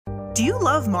Do you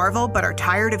love Marvel but are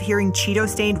tired of hearing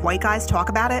Cheeto-stained white guys talk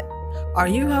about it? Are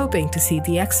you hoping to see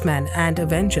the X-Men and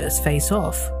Avengers face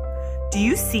off? Do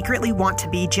you secretly want to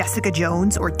be Jessica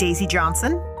Jones or Daisy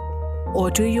Johnson?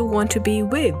 Or do you want to be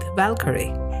with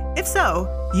Valkyrie? If so,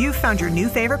 you've found your new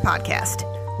favorite podcast.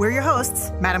 We're your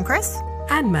hosts, Madam Chris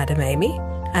and Madam Amy,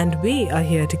 and we are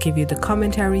here to give you the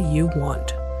commentary you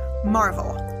want.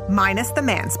 Marvel, minus the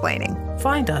mansplaining.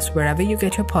 Find us wherever you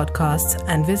get your podcasts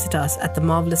and visit us at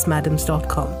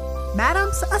themarvelousmadams.com.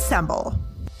 Madams, assemble.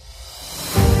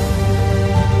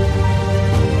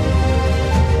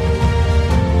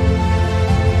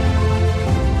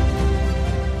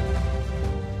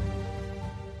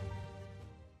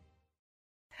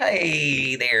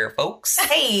 Hey there, folks.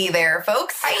 Hey there,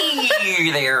 folks. Hey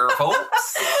there,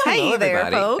 folks. Hey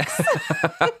there, folks. We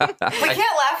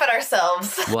can't laugh at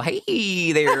ourselves. Well,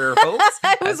 hey there, folks.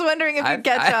 I was wondering if you'd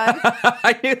catch on.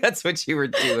 I knew that's what you were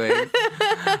doing.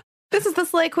 This is the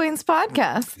Slay Queens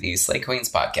podcast. The Slay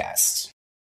Queens podcast.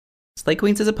 Slay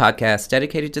Queens is a podcast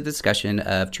dedicated to the discussion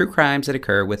of true crimes that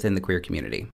occur within the queer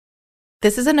community.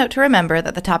 This is a note to remember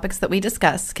that the topics that we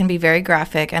discuss can be very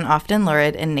graphic and often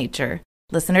lurid in nature.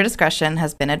 Listener discretion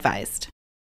has been advised.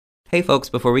 Hey folks,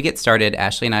 before we get started,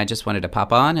 Ashley and I just wanted to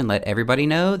pop on and let everybody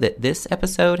know that this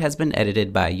episode has been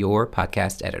edited by your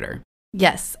podcast editor.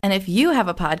 Yes, and if you have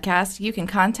a podcast, you can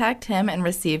contact him and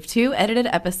receive 2 edited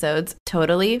episodes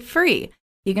totally free.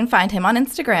 You can find him on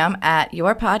Instagram at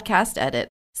yourpodcastedit.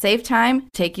 Save time,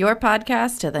 take your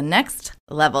podcast to the next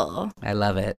level. I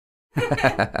love it.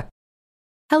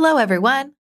 Hello,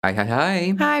 everyone.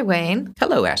 Hi. Hi, Wayne.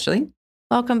 Hello, Ashley.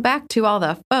 Welcome back to all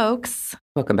the folks.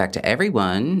 Welcome back to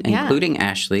everyone, including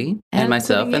Ashley and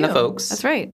myself and the folks. That's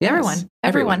right. Yes,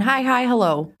 Everyone. Hi,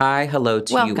 hello. Hi, hello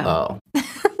to Welcome. you all.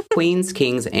 Queens,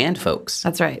 kings, and folks.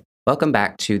 That's right. Welcome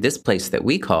back to this place that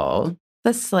we call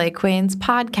the Slay Queens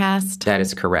podcast. That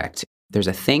is correct. There's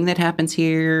a thing that happens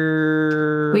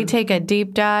here. We take a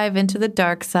deep dive into the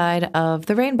dark side of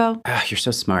the rainbow. Oh, you're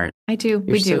so smart. I do.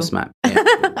 You're so smart.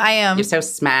 Yeah. I am. You're so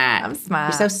smart. I'm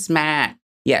smart. You're so smart.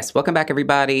 Yes, welcome back,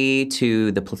 everybody,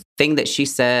 to the thing that she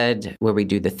said, where we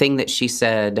do the thing that she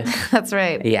said. That's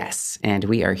right. Yes, and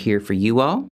we are here for you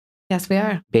all. Yes, we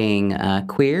are. Being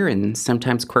queer and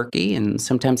sometimes quirky and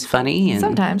sometimes funny. And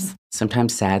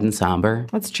sometimes sad and somber.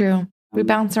 That's true. We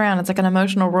bounce around. It's like an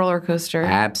emotional roller coaster.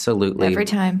 Absolutely. Every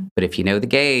time. But if you know the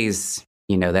gays,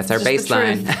 you know that's our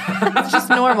baseline. It's just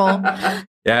normal.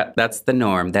 Yeah, that's the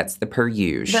norm. That's the per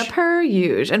usual. The per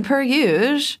usual. And per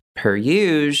usual. Per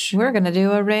usual. We're going to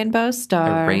do a rainbow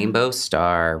star. A rainbow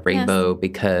star. Rainbow, yes.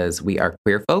 Because we are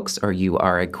queer folks, or you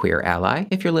are a queer ally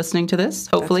if you're listening to this.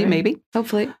 Hopefully, maybe.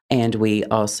 Hopefully. And we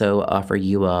also offer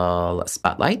you all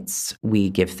spotlights.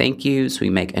 We give thank yous. We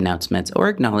make announcements or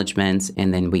acknowledgments.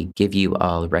 And then we give you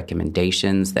all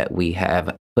recommendations that we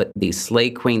have put the Slay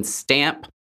Queen stamp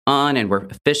on. And we're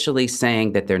officially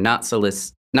saying that they're not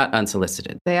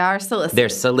unsolicited. They are solicited. They're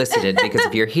solicited because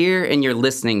if you're here and you're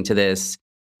listening to this,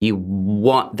 you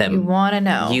want them. You want to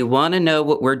know. You want to know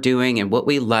what we're doing and what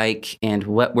we like and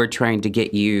what we're trying to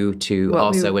get you to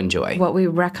enjoy. What we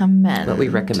recommend. What we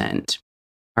recommend.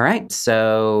 All right.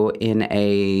 So in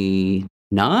a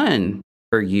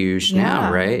non-per-usual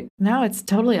now, right? No, it's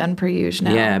totally un-per-usual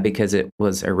now. Yeah, because it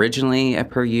was originally a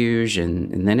per-usual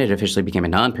and then it officially became a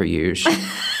non-per-usual.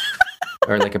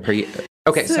 Or like a per-usual.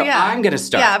 Okay, so I'm going to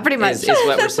start. Yeah, pretty much. Is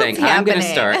what we're saying. I'm going to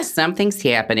start. Something's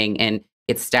happening and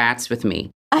it starts with me.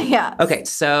 Yeah. Okay,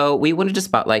 so we wanted to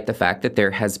spotlight the fact that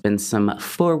there has been some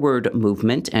forward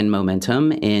movement and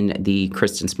momentum in the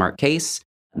Kristen Smart case.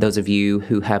 Those of you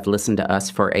who have listened to us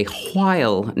for a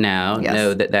while now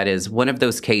know that that is one of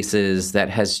those cases that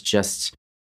has just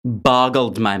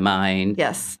boggled my mind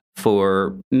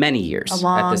for many years. A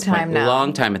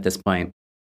long time at this point.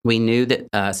 We knew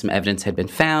that some evidence had been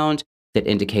found that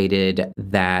indicated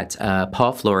that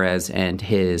Paul Flores and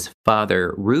his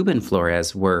father, Ruben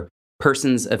Flores, were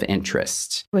persons of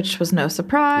interest. Which was no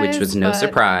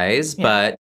surprise.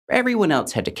 But everyone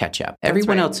else had to catch up.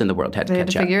 Everyone else in the world had to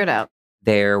catch up. Figure it out.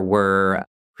 There were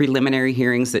preliminary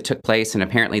hearings that took place, and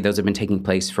apparently those have been taking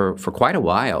place for quite a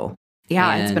while.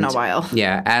 Yeah, it's been a while.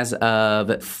 Yeah, as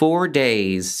of 4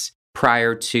 days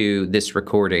prior to this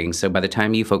recording. So by the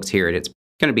time you folks hear it, it's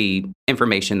going to be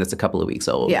information that's a couple of weeks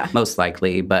old, most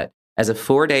likely. But as of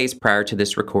 4 days prior to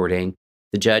this recording,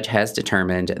 the judge has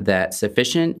determined that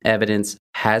sufficient evidence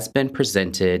has been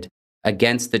presented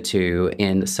against the two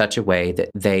in such a way that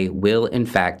they will, in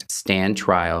fact, stand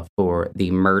trial for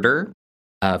the murder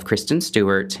of Kristen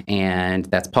Stewart, and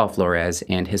that's Paul Flores,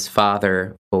 and his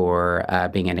father for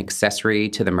being an accessory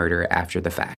to the murder after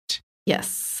the fact.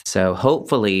 Yes. So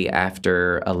hopefully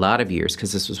after a lot of years,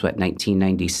 because this was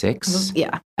 1996?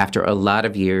 Yeah. After a lot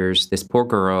of years, this poor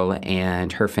girl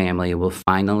and her family will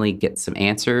finally get some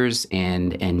answers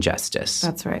and justice.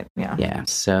 That's right. Yeah. Yeah.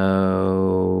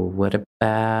 So what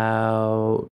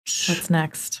about... What's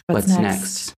next? What's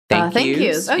next? Thank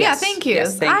yous. Oh, yeah, thank yous.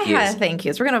 Yes, thank yous. I had thank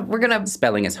yous. We're gonna.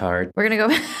 Spelling is hard. We're gonna go.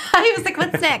 I was like,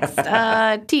 what's next?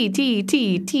 T.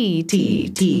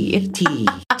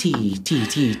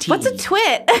 What's a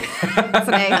twit? That's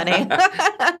an A, honey.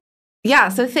 Yeah,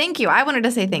 so thank you. I wanted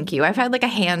to say thank you. I've had like a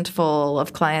handful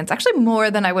of clients, actually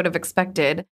more than I would have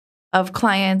expected, of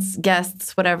clients,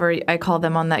 guests, whatever I call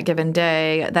them on that given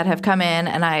day, that have come in.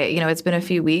 And it's been a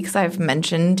few weeks. I've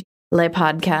mentioned Le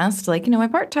Podcast, like, my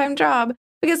part-time job,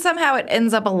 because somehow it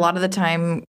ends up a lot of the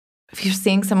time, if you're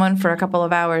seeing someone for a couple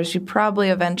of hours, you probably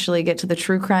eventually get to the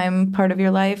true crime part of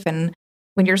your life. And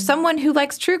when you're someone who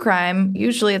likes true crime,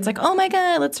 usually it's like, oh my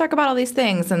God, let's talk about all these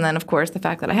things. And then, of course, the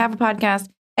fact that I have a podcast.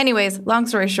 Anyways, long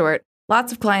story short,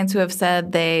 lots of clients who have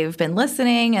said they've been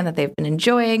listening and that they've been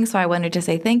enjoying. So I wanted to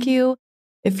say thank you.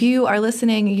 If you are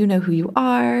listening, you know who you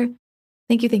are.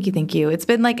 Thank you, thank you, thank you. It's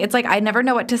like I never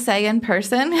know what to say in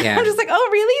person. Yeah. I'm just like, oh,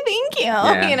 really? Thank you.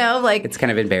 Yeah. It's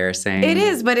kind of embarrassing. It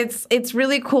is, but it's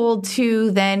really cool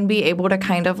to then be able to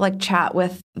kind of like chat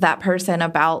with that person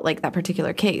about like that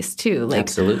particular case too. Like,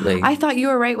 absolutely. I thought you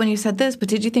were right when you said this, but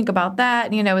did you think about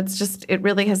that? It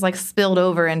really has like spilled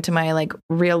over into my like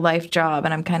real life job,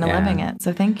 and I'm kind of loving it.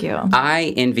 So thank you.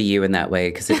 I envy you in that way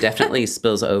because it definitely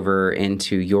spills over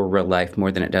into your real life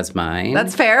more than it does mine.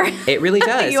 That's fair. It really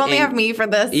does. You only have me for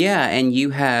this. Yeah, and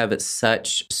you have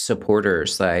such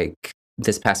supporters. Like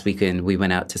this past weekend, we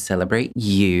went out to celebrate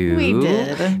you. We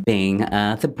did. Being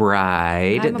the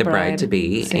bride to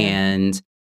be. Same. And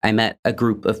I met a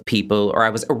group of people, or I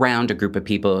was around a group of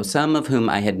people, some of whom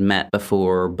I had met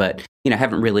before, but,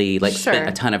 haven't really spent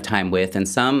a ton of time with, and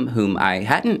some whom I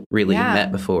hadn't really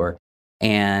met before.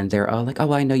 And they're all like,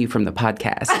 oh, I know you from the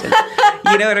podcast. And,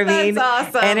 you know what I mean?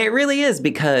 That's awesome. And it really is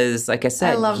because, like I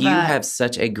said, you have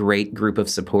such a great group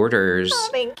of supporters. Oh,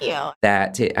 thank you.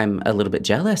 That I'm a little bit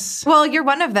jealous. Well, you're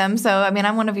one of them, so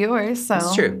I'm one of yours. So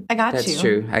that's true. I got you. That's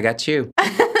true. I got you.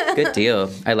 Good deal.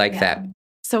 I like that.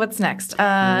 So what's next?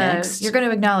 You're going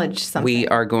to acknowledge something. We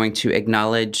are going to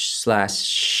acknowledge /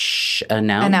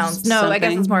 announce. No, something. I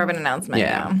guess it's more of an announcement.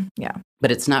 Yeah. Yeah.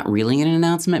 But it's not really an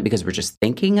announcement because we're just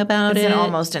thinking about it. It's an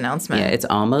almost announcement. Yeah, it's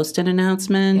almost an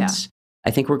announcement. Yeah. I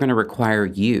think we're going to require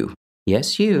you.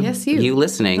 Yes, you. Yes, you. You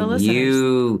listening. The listeners.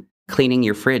 You cleaning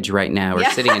your fridge right now or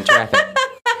sitting in traffic.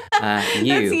 You.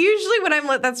 That's usually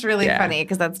what that's really funny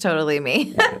because that's totally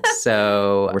me.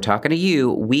 So we're talking to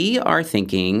you. We are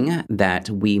thinking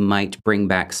that we might bring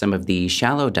back some of the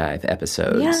shallow dive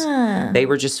episodes. Yeah. They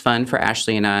were just fun for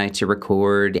Ashley and I to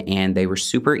record, and they were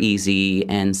super easy.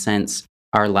 And since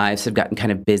our lives have gotten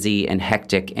kind of busy and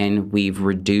hectic, and we've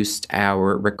reduced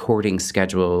our recording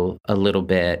schedule a little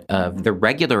bit of the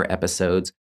regular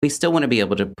episodes, we still want to be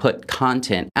able to put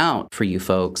content out for you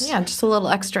folks. Yeah, just a little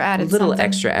extra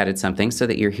added something so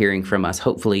that you're hearing from us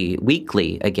hopefully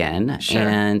weekly again. Sure.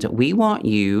 And we want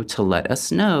you to let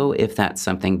us know if that's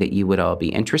something that you would all be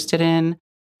interested in,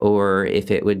 or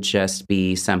if it would just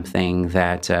be something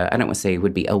that, I don't want to say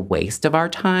would be a waste of our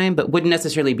time, but wouldn't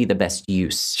necessarily be the best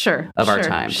use of our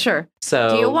time. Sure. So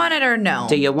do you want it or no?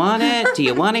 Do you want it? Do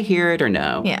you want to hear it or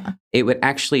no? Yeah. It would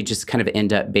actually just kind of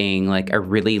end up being like a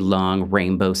really long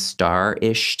rainbow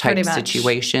star-ish type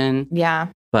situation. Yeah.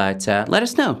 But let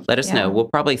us know. Let us know. We'll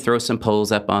probably throw some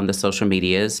polls up on the social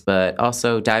medias, but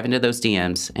also dive into those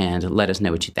DMs and let us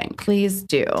know what you think. Please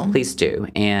do. Please do.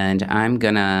 And I'm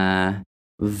going to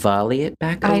volley it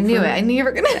back over. I knew it. I knew you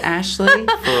were going to Ashley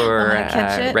for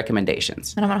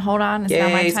recommendations. And I'm going to hold on. It's Yay, now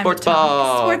my time sports to talk.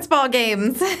 ball. Sports ball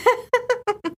games.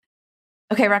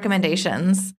 Okay,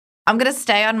 recommendations. I'm going to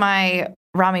stay on my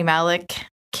Rami Malek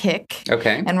kick.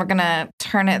 Okay. And we're going to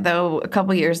turn it, though, a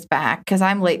couple years back because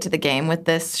I'm late to the game with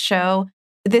this show.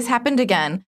 This happened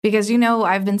again because,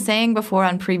 I've been saying before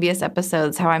on previous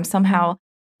episodes how I'm somehow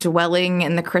dwelling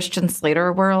in the Christian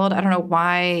Slater world. I don't know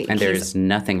why. And there's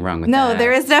nothing wrong with that. No,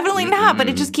 there is definitely not, but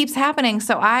it just keeps happening.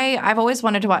 So I've always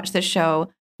wanted to watch this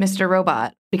show, Mr.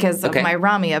 Robot, because of my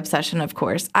Rami obsession, of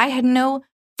course. I had no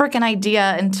freaking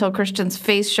idea until Christian's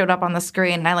face showed up on the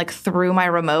screen, and I threw my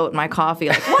remote and my coffee.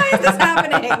 Why is this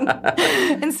happening?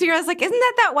 And Sierra's like,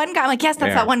 isn't that one guy? I'm like, yes,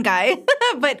 that's that one guy.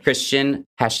 But Christian,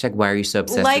 #why are you so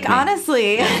obsessed with me?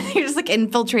 Honestly, you're just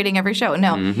infiltrating every show.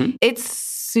 No, it's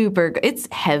super good. It's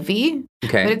heavy,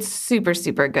 but it's super,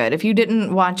 super good. If you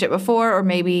didn't watch it before, or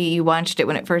maybe you watched it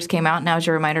when it first came out, now's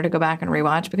your reminder to go back and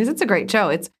rewatch because it's a great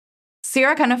show.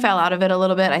 Sierra kind of fell out of it a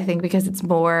little bit, I think, because it's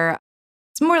more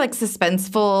it's more like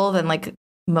suspenseful than like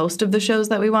most of the shows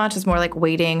that we watch. It's more like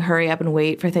waiting, hurry up and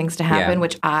wait for things to happen,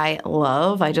 which I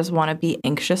love. I just want to be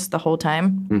anxious the whole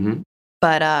time. Mm-hmm.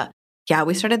 But yeah,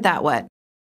 we started that,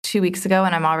 2 weeks ago,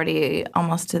 and I'm already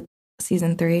almost to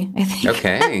season 3, I think.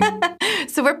 Okay.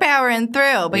 So we're powering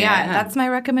through. But yeah, that's my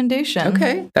recommendation.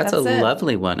 Okay. That's a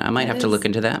lovely one. I might have to look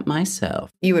into that myself.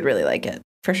 You would really like it,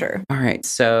 for sure. All right.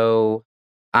 So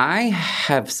I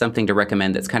have something to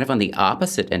recommend that's kind of on the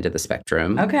opposite end of the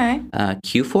spectrum. Okay.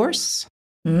 Q-Force?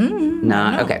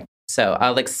 Okay. So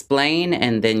I'll explain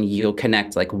and then you'll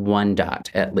connect like one dot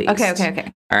at least.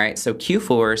 Okay. All right. So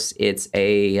Q-Force, it's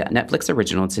a Netflix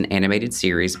original. It's an animated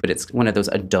series, but it's one of those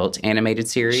adult animated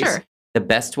series. Sure. The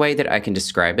best way that I can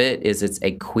describe it is it's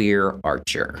a queer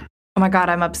archer. Oh my God,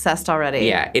 I'm obsessed already.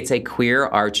 Yeah. It's a queer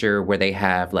archer where they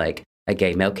have like a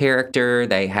gay male character.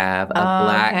 They have a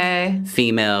black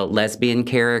female lesbian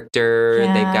character.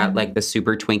 Yeah. They've got like the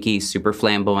super twinky, super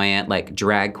flamboyant, like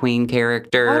drag queen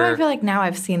character. Why do I feel like now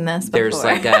I've seen this before? There's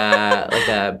like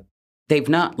a, they've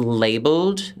not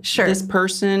labeled this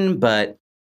person, but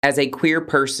as a queer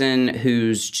person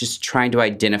who's just trying to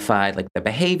identify like the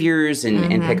behaviors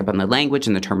and pick up on the language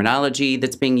and the terminology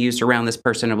that's being used around this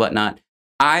person and whatnot,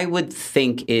 I would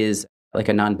think is like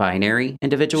a non-binary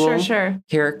individual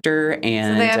character.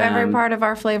 And so they have every part of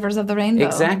our flavors of the rainbow.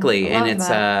 Exactly. And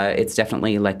it's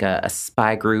definitely like a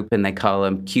spy group, and they call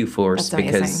them Q-Force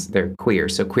because they're queer.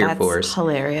 So Queer Force. That's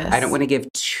hilarious. I don't want to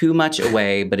give too much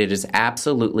away, but it is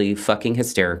absolutely fucking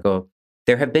hysterical.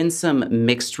 There have been some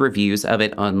mixed reviews of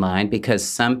it online because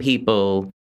some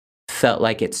people felt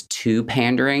like it's too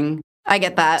pandering. I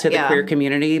get that. To the queer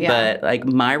community. Yeah. But like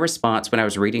my response when I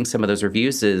was reading some of those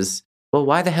reviews is, well,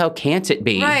 why the hell can't it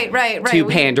be too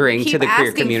pandering to the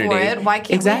queer community? For it. Why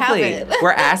can't we have it?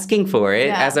 We're asking for it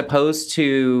as opposed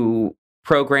to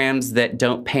programs that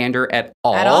don't pander at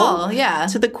all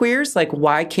to the queers. Like,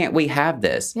 why can't we have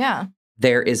this? Yeah.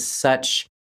 There is such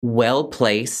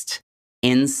well-placed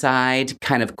inside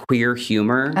kind of queer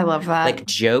humor. I love that. Like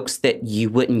jokes that you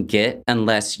wouldn't get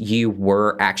unless you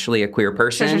were actually a queer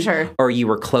person. Sure. Or you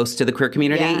were close to the queer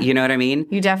community. Yeah. You know what I mean?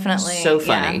 You definitely. So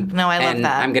funny. Yeah. No, I love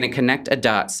that. I'm going to connect a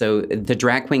dot. So the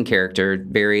drag queen character,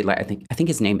 very like, I think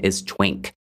his name is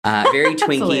Twink. Very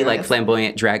twinky, like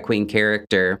flamboyant drag queen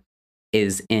character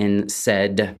is in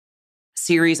said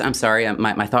series. I'm sorry,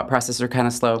 my thought processes are kind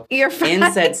of slow. You're fine.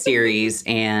 In said series,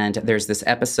 and there's this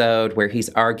episode where he's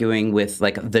arguing with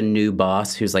like the new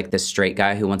boss, who's like this straight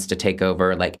guy who wants to take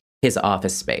over like his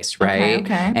office space, right?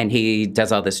 Okay. And he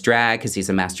does all this drag because he's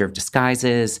a master of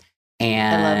disguises.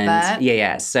 And I love that.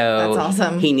 Yeah. So that's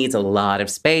awesome. He needs a lot of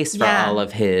space for all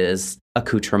of his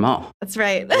accoutrement. That's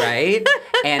right. Right?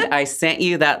 And I sent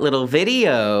you that little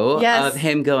video of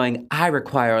him going, I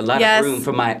require a lot of room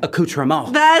for my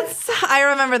accoutrement. I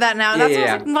remember that now. That's what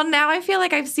I was like, well, now I feel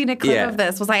like I've seen a clip of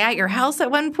this. Was I at your house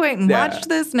at one point and watched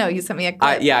this? No, you sent me a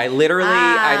clip. I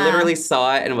literally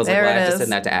saw it and was like, well, I have to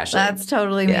send that to Ashley. That's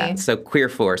totally me. So Queer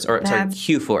Force,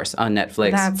 Q-Force on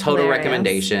Netflix. That's total hilarious.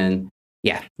 Recommendation.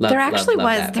 Yeah, there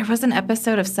was an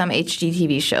episode of some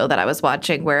HGTV show that I was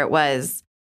watching where it was,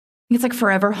 it's like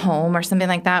Forever Home or something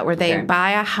like that, where they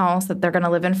buy a house that they're going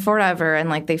to live in forever and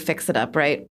like they fix it up,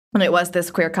 right? And it was this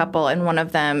queer couple, and one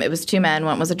of them, it was 2 men,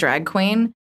 one was a drag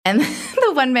queen. And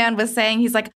the one man was saying,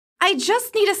 he's like, I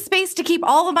just need a space to keep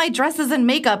all of my dresses and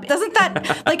makeup. Doesn't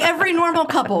that like every normal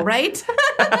couple, right?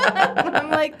 I'm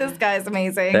like, this guy's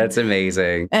amazing. That's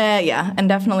amazing. Yeah, and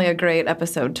definitely a great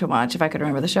episode to watch if I could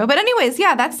remember the show. But anyways,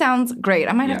 that sounds great.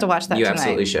 I might have to watch that tonight. You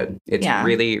absolutely should. It's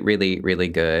really, really, really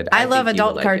good. I love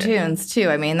adult cartoons too.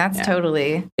 I mean, that's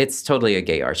totally... It's totally a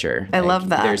gay archer. I love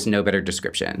that. There's no better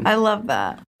description. I love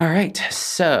that. All right,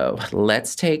 so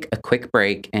let's take a quick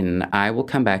break, and I will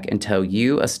come back and tell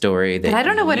you a story that I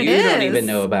don't know what it is. You don't even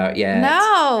know about yet.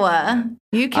 No,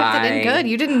 you kept it in good.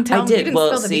 You didn't tell me. You didn't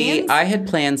spill the beans. I had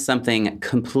planned something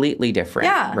completely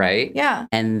different, right? Yeah.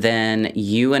 And then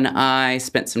you and I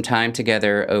spent some time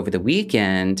together over the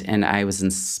weekend, and I was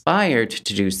inspired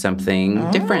to do something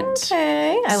different.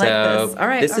 Okay, I like this. All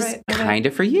right, this is kind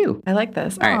of for you. I like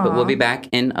this. All right, but we'll be back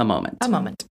in a moment.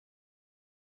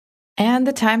 And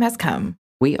the time has come.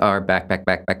 We are back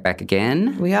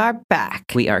again. We are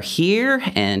back. We are here,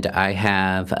 and I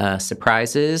have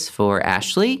surprises for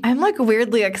Ashley. I'm like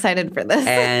weirdly excited for this.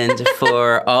 And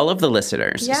for all of the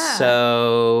listeners. Yeah.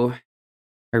 So,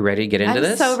 are you ready to get into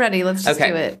this? I'm so ready. Let's just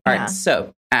do it. All right.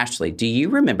 So, Ashley, do you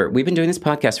remember? We've been doing this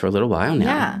podcast for a little while now.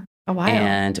 Yeah. A while.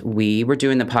 And we were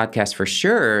doing the podcast for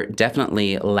sure,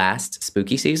 definitely last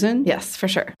spooky season. Yes, for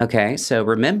sure. Okay. So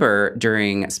remember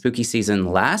during spooky season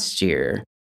last year,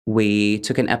 we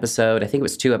took an episode, I think it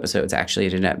was 2 episodes actually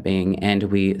it ended up being, and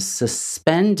we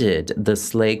suspended the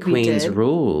Slay Queen's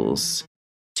rules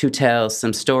to tell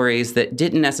some stories that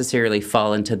didn't necessarily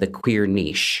fall into the queer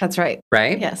niche. That's right.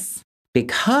 Right? Yes.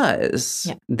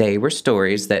 Because they were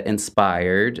stories that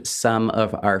inspired some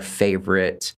of our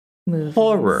favorite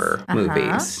horror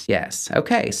movies. Yes.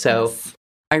 Okay. So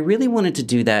I really wanted to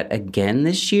do that again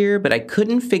this year, but I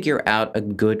couldn't figure out a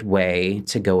good way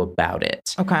to go about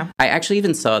it. Okay. I actually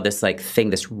even saw this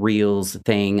this Reels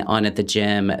thing on at the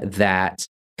gym that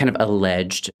kind of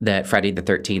alleged that Friday the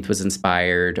 13th was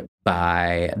inspired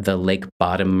by the Lake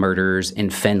Bottom murders in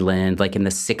Finland, in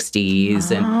the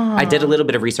 60s. And I did a little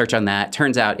bit of research on that.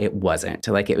 Turns out it wasn't.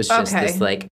 It was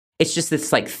just this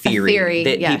theory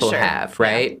that people have,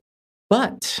 right? Yeah.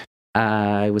 But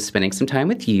I was spending some time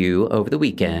with you over the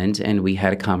weekend, and we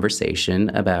had a conversation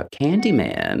about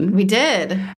Candyman. We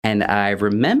did. And I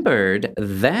remembered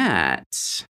that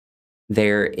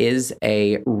there is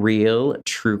a real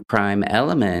true crime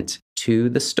element to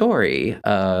the story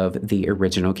of the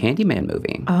original Candyman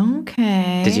movie.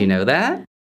 Okay. Did you know that?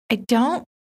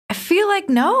 I feel like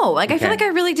no. I feel like I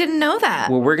really didn't know that.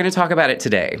 Well, we're going to talk about it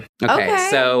today. Okay.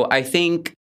 So I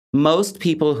think most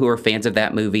people who are fans of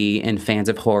that movie and fans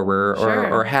of horror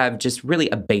or have just really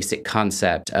a basic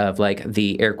concept of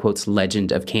the air quotes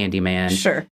legend of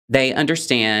Candyman. They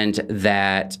understand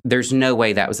that there's no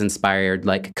way that was inspired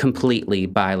completely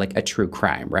by a true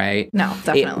crime, right? No,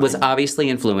 definitely. It was obviously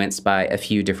influenced by a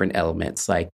few different elements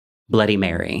like Bloody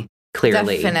Mary,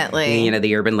 clearly. Definitely.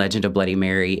 The urban legend of Bloody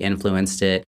Mary influenced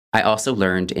it. I also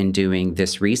learned in doing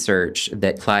this research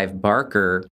that Clive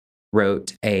Barker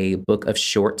wrote a book of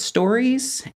short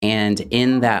stories. And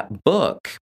in that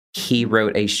book, he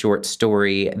wrote a short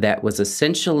story that was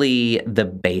essentially the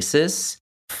basis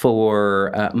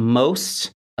for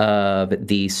most of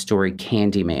the story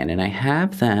Candyman. And I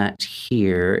have that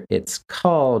here. It's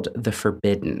called The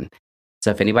Forbidden.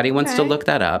 So if anybody wants to look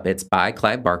that up, it's by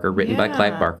Clive Barker, written by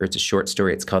Clive Barker. It's a short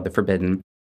story. It's called The Forbidden.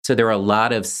 So there are a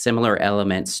lot of similar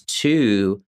elements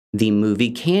to the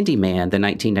movie Candyman, the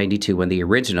 1992 one, the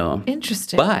original.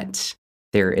 Interesting. But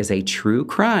there is a true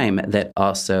crime that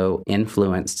also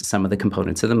influenced some of the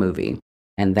components of the movie.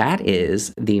 And that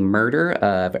is the murder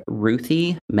of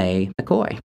Ruthie Mae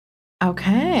McCoy.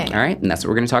 Okay. All right. And that's what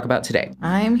we're going to talk about today.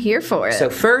 I'm here for it. So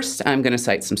first, I'm going to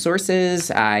cite some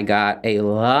sources. I got a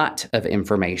lot of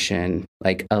information,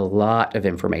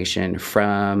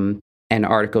 from an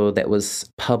article that was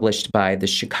published by the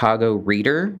Chicago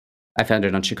Reader. I found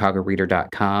it on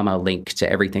chicagoreader.com. I'll link to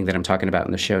everything that I'm talking about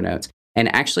in the show notes.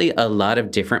 And actually, a lot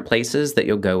of different places that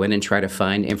you'll go in and try to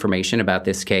find information about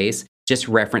this case just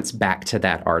reference back to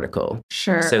that article.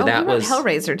 Sure. So that was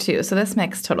Hellraiser too. So this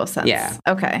makes total sense. Yeah.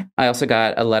 Okay. I also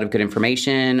got a lot of good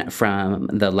information from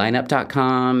the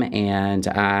lineup.com, and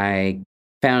I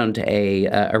found a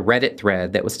Reddit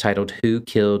thread that was titled "Who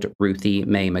Killed Ruthie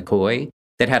Mae McCoy?"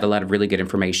 that had a lot of really good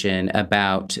information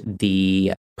about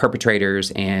the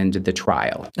perpetrators and the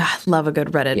trial. Love a good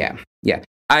Reddit. Yeah.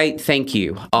 I thank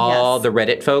you, all the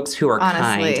Reddit folks who are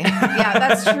kind. Yeah,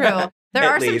 that's true. There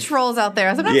are some trolls out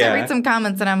there. Sometimes I read some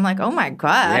comments and I'm like, oh my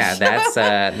gosh. Yeah,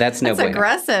 that's no bueno. That's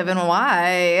aggressive, and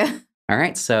why? All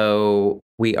right, so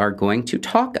we are going to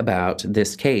talk about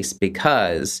this case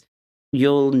because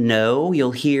you'll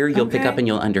hear, you'll pick up, and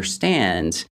you'll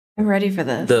understand. I'm ready for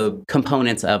this. The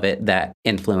components of it that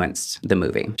influenced the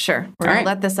movie. Sure. We're going to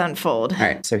let this unfold. All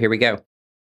right, so here we go.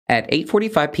 At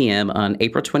 8:45 p.m. on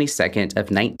April 22nd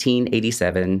of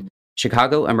 1987,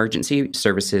 Chicago Emergency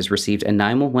Services received a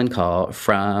 911 call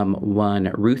from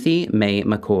one Ruthie Mae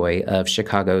McCoy of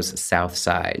Chicago's South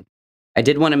Side. I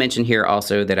did want to mention here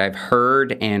also that I've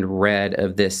heard and read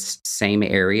of this same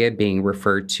area being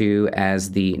referred to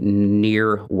as the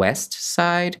Near West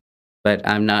Side, but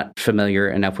I'm not familiar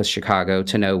enough with Chicago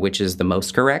to know which is the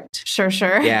most correct. Sure.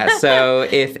 Yeah, so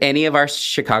if any of our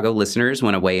Chicago listeners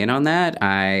want to weigh in on that,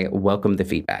 I welcome the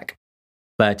feedback.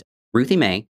 But Ruthie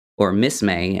Mae, or Miss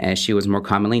May, as she was more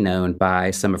commonly known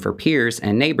by some of her peers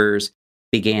and neighbors,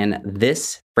 began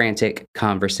this frantic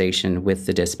conversation with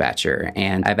the dispatcher.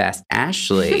 And I've asked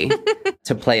Ashley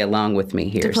to play along with me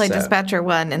here. To play dispatcher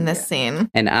one in this scene.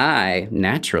 And I,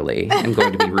 naturally, am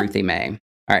going to be Ruthie Mae.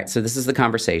 All right, so this is the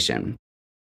conversation.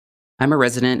 I'm a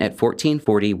resident at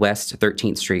 1440 West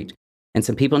 13th Street, and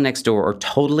some people next door are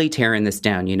totally tearing this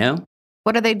down, you know?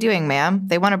 What are they doing, ma'am?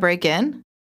 They want to break in?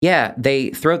 Yeah,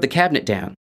 they throwed the cabinet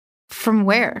down. From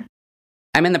where?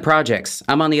 I'm in the projects.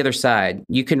 I'm on the other side.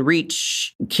 You can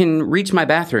reach my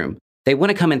bathroom. They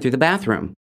want to come in through the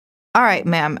bathroom. All right,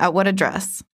 ma'am. At what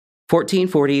address?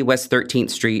 1440 West 13th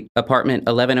Street, apartment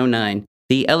 1109.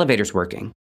 The elevator's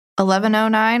working.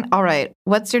 1109. All right.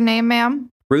 What's your name, ma'am?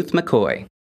 Ruth McCoy.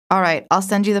 All right. I'll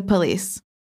send you the police.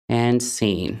 And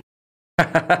scene. Well,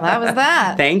 that was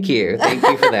that. Thank you. Thank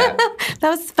you for that. That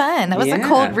was fun. That was a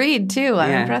cold read, too.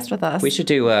 I'm impressed with us. We should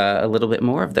do a little bit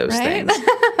more of those things.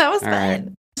 That was fun. Right.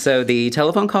 So the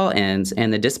telephone call ends,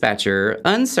 and the dispatcher,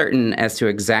 uncertain as to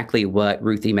exactly what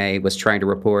Ruthie Mae was trying to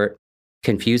report,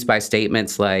 confused by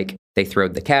statements like they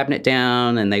throwed the cabinet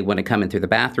down and they want to come in through the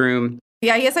bathroom.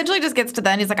 Yeah, he essentially just gets to the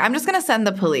end. He's like, I'm just going to send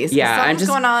the police. Yeah, I'm just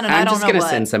going on and I don't know what. I'm just going to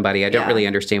send somebody. I don't really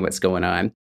understand what's going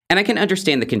on. And I can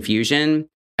understand the confusion.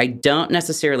 I don't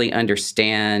necessarily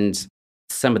understand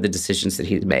some of the decisions that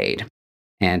he's made.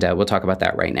 And we'll talk about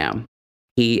that right now.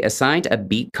 He assigned a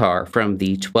beat car from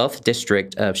the 12th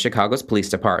District of Chicago's Police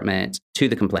Department to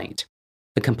the complaint.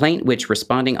 The complaint, which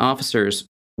responding officers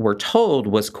were told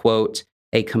was, quote,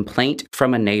 a complaint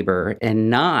from a neighbor and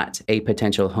not a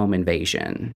potential home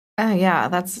invasion. Oh, yeah.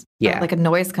 That's like a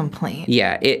noise complaint.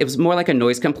 Yeah. It was more like a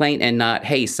noise complaint and not,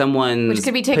 hey, someone. Which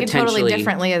could be taken totally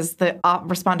differently as the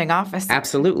responding officer.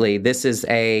 Absolutely. This is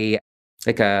a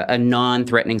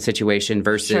non-threatening situation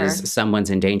versus someone's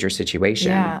in danger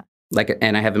situation. Yeah.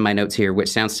 And I have in my notes here, which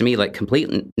sounds to me like complete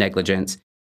negligence,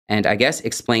 and I guess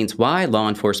explains why law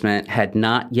enforcement had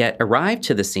not yet arrived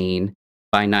to the scene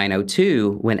by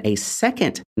 9:02 when a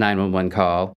second 911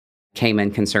 call came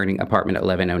in concerning apartment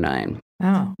 1109.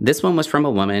 Oh. This one was from a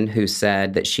woman who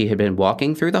said that she had been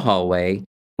walking through the hallway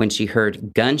when she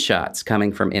heard gunshots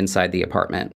coming from inside the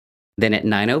apartment. Then at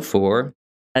 9:04,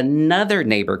 another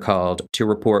neighbor called to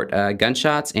report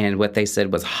gunshots and what they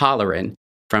said was hollering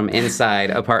from inside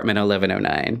apartment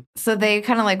 1109. So they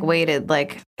kind of like waited,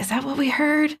 like, is that what we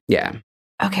heard? Yeah.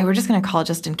 Okay, we're just going to call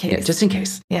just in case. Yeah, just in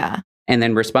case. Yeah. And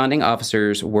then responding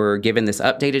officers were given this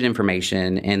updated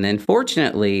information. And then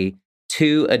fortunately,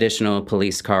 2 additional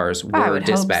police cars were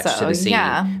dispatched to the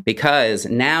scene. Because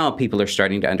now people are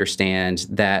starting to understand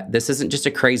that this isn't just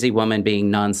a crazy woman being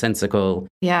nonsensical.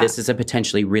 Yeah. This is a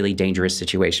potentially really dangerous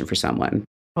situation for someone.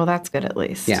 Well, that's good at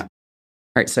least. Yeah.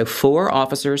 All right, so 4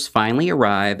 officers finally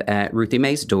arrive at Ruthie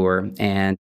Mae's door,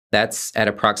 and that's at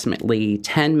approximately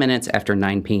 10 minutes after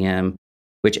 9 p.m.,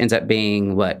 which ends up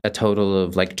being, a total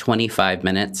of like 25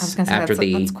 minutes after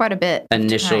that's quite a bit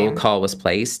initial call was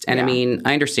placed. And I mean,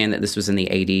 I understand that this was in the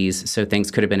 80s, so things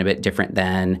could have been a bit different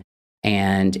then.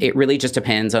 And it really just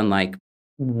depends on like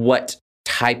what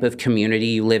type of community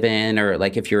you live in, or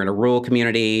like if you're in a rural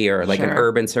community or like an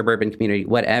urban, suburban community,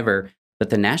 whatever. But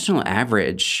the national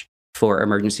average for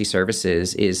emergency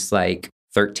services is like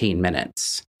 13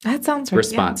 minutes. That sounds right.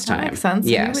 Response time. That makes sense.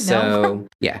 Yeah. So,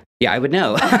 yeah, I would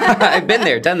know. I've been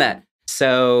there, done that.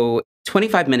 So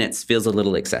 25 minutes feels a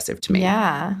little excessive to me.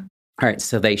 Yeah. All right.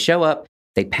 So they show up,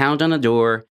 they pound on the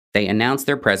door, they announce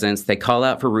their presence, they call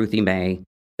out for Ruthie Mae,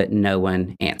 but no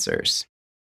one answers.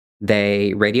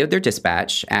 They radioed their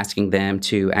dispatch, asking them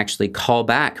to actually call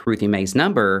back Ruthie Mae's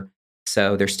number.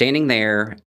 So they're standing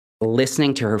there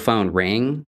listening to her phone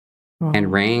ring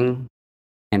and ring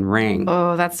and ring.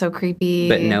 Oh, that's so creepy.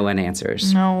 But no one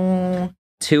answers. No.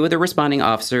 2 of the responding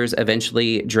officers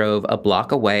eventually drove a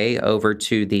block away over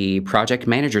to the project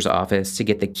manager's office to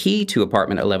get the key to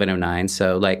apartment 1109.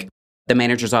 So, like, the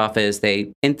manager's office,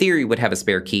 they, in theory, would have a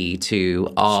spare key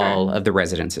to all of the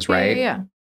residences, right? Yeah.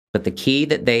 But the key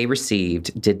that they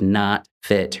received did not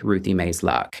fit Ruthie Mae's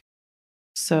lock.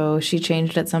 So she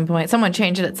changed it at some point. Someone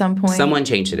changed it at some point. Someone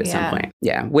changed it at some point.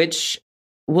 Yeah, which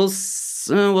we'll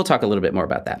talk a little bit more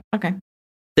about that. Okay.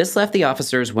 This left the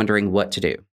officers wondering what to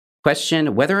do.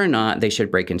 Questioned whether or not they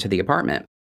should break into the apartment.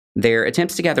 Their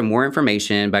attempts to gather more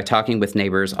information by talking with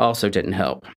neighbors also didn't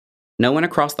help. No one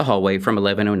across the hallway from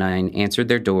 1109 answered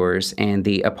their doors, and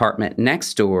the apartment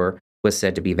next door was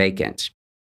said to be vacant.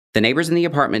 The neighbors in the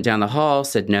apartment down the hall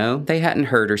said no, they hadn't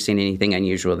heard or seen anything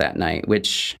unusual that night,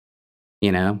 which,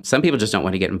 some people just don't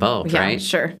want to get involved, right? Yeah,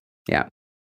 sure. Yeah.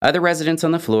 Other residents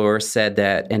on the floor said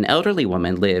that an elderly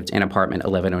woman lived in apartment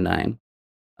 1109.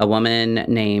 A woman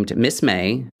named Miss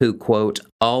May, who, quote,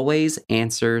 always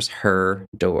answers her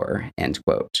door, end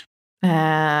quote.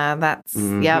 That's,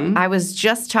 yep. I was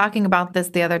just talking about this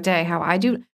the other day, how I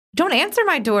don't answer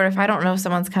my door if I don't know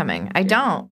someone's coming. I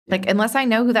don't. Like, unless I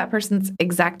know who that person's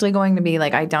exactly going to be,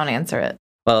 like, I don't answer it.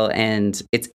 Well, and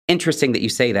it's interesting that you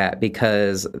say that,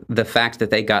 because the fact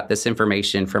that they got this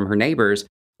information from her neighbors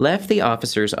left the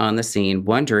officers on the scene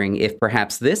wondering if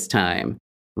perhaps this time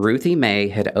Ruthie Mae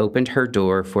had opened her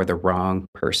door for the wrong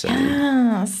person.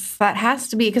 Yes, that has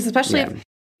to be, because especially if,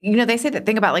 they say that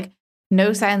thing about like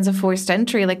no signs of forced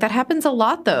entry. Like that happens a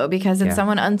lot, though, because it's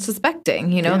someone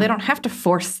unsuspecting. They don't have to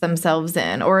force themselves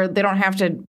in, or they don't have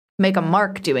to make a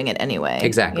mark doing it anyway.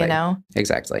 Exactly.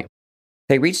 Exactly.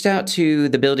 They reached out to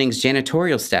the building's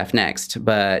janitorial staff next,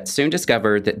 but soon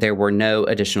discovered that there were no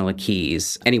additional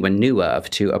keys anyone knew of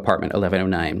to apartment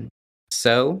 1109.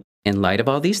 So, in light of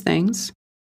all these things,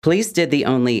 police did the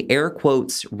only air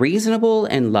quotes reasonable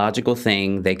and logical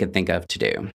thing they could think of to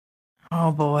do.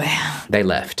 Oh, boy. They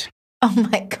left. Oh,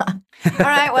 my God. All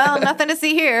right, well, nothing to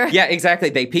see here. Yeah, exactly.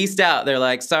 They pieced out. They're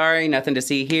like, sorry, nothing to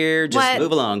see here. Just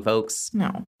move along, folks.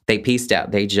 No. They pieced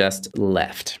out. They just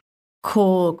left.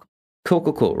 Cool.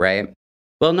 Cool, right?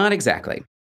 Well, not exactly.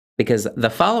 Because the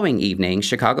following evening,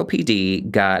 Chicago PD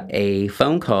got a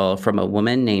phone call from a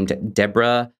woman named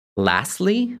Deborah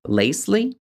Lacey,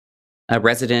 a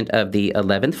resident of the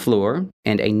 11th floor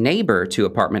and a neighbor to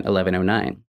apartment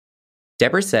 1109.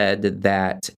 Deborah said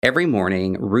that every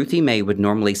morning, Ruthie Mae would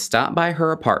normally stop by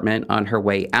her apartment on her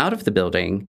way out of the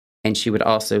building, and she would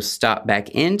also stop back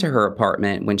into her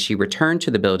apartment when she returned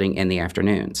to the building in the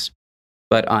afternoons.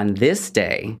 But on this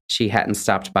day, she hadn't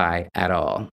stopped by at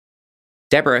all.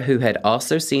 Deborah, who had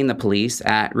also seen the police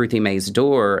at Ruthie Mae's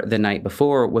door the night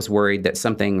before, was worried that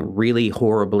something really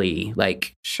horribly,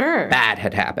 bad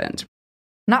had happened.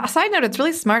 Now, a side note, it's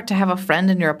really smart to have a friend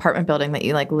in your apartment building that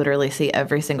you literally see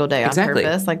every single day on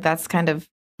purpose. That's kind of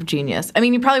genius. I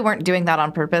mean, you probably weren't doing that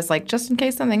on purpose, just in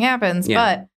case something happens,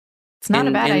 but it's not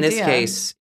a bad idea. In this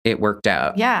case, it worked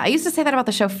out. Yeah, I used to say that about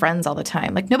the show Friends all the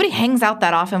time. Nobody hangs out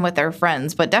that often with their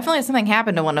friends, but definitely if something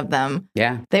happened to one of them,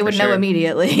 they would know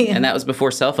immediately. And that was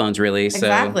before cell phones, really,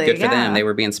 so good for them. They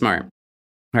were being smart.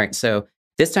 All right, so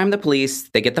this time the police,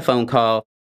 they get the phone call.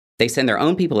 They send their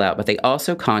own people out, but they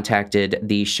also contacted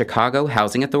the Chicago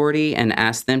Housing Authority and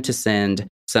asked them to send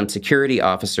some security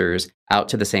officers out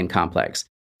to the same complex.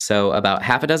 So about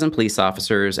half a dozen police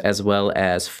officers, as well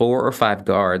as 4 or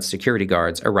 5 security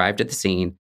guards, arrived at the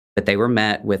scene, but they were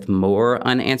met with more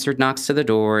unanswered knocks to the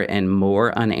door and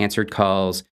more unanswered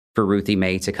calls for Ruthie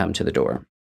Mae to come to the door.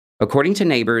 According to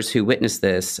neighbors who witnessed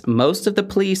this, most of the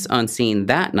police on scene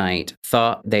that night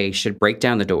thought they should break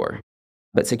down the door.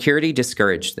 But security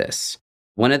discouraged this.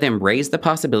 One of them raised the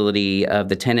possibility of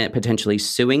the tenant potentially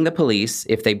suing the police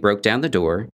if they broke down the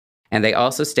door, and they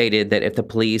also stated that if the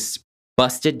police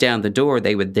busted down the door,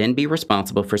 they would then be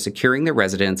responsible for securing the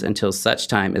residence until such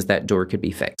time as that door could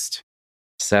be fixed.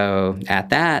 So at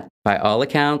that, by all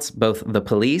accounts, both the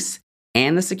police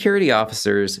and the security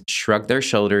officers shrugged their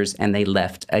shoulders and they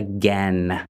left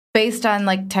again. Based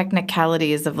on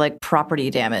technicalities of property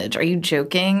damage. Are you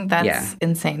joking? That's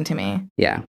insane to me.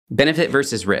 Yeah. Benefit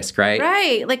versus risk, right?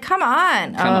 Right. Come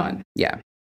on. Come on. Yeah.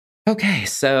 Okay.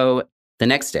 So the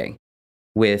next day,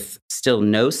 with still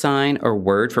no sign or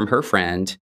word from her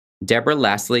friend, Deborah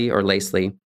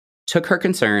Lacey took her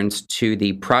concerns to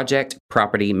the project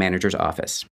property manager's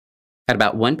office. At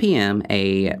about 1 p.m.,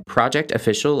 a project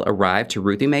official arrived to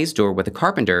Ruthie Mae's door with a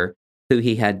carpenter who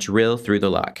he had drilled through the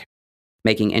lock.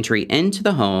 Making entry into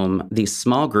the home, the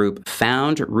small group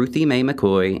found Ruthie Mae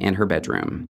McCoy in her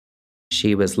bedroom.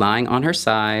 She was lying on her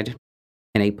side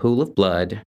in a pool of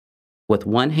blood with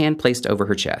one hand placed over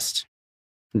her chest.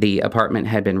 The apartment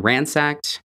had been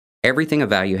ransacked, everything of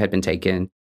value had been taken,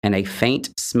 and a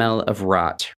faint smell of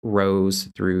rot rose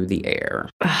through the air.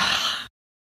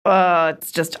 Oh,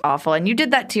 it's just awful. And you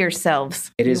did that to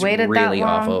yourselves. It is really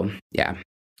awful. Yeah.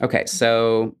 Okay,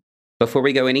 so before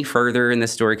we go any further in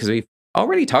this story, because we've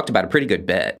already talked about a pretty good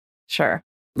bit. Sure.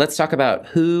 Let's talk about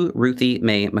who Ruthie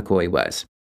Mae McCoy was.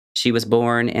 She was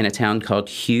born in a town called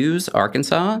Hughes,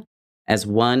 Arkansas, as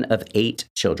one of 8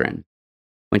 children.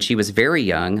 When she was very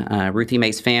young, Ruthie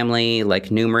Mae's family,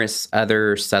 like numerous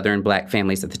other Southern Black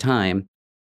families at the time,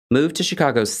 moved to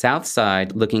Chicago's South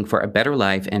Side looking for a better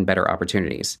life and better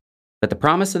opportunities. But the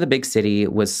promise of the big city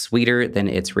was sweeter than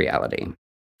its reality.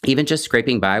 Even just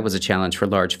scraping by was a challenge for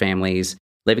large families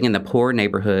living in the poor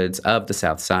neighborhoods of the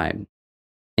South Side.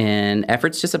 In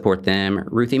efforts to support them,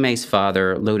 Ruthie Mae's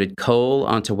father loaded coal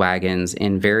onto wagons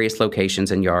in various locations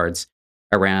and yards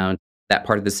around that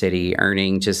part of the city,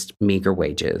 earning just meager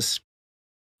wages.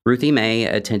 Ruthie Mae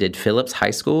attended Phillips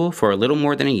High School for a little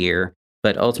more than a year,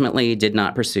 but ultimately did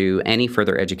not pursue any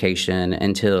further education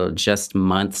until just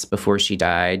months before she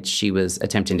died. She was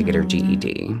attempting to get her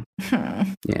GED.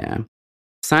 Yeah.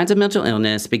 Signs of mental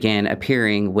illness began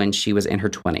appearing when she was in her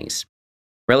 20s.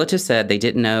 Relatives said they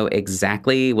didn't know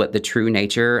exactly what the true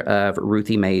nature of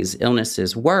Ruthie Mae's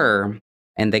illnesses were,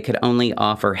 and they could only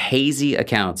offer hazy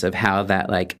accounts of how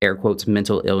that, air quotes,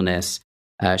 mental illness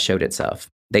showed itself.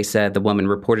 They said the woman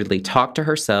reportedly talked to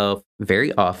herself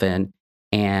very often,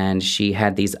 and she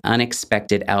had these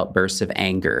unexpected outbursts of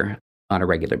anger on a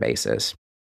regular basis.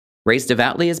 Raised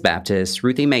devoutly as Baptist,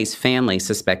 Ruthie Mae's family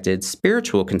suspected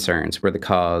spiritual concerns were the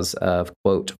cause of,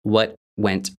 quote, what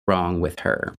went wrong with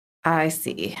her. I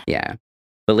see. Yeah.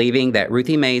 Believing that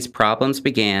Ruthie Mae's problems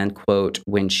began, quote,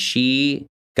 when she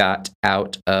got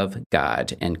out of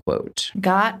God, end quote.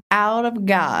 Got out of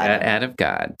God. Got out of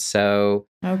God. So,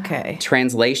 okay.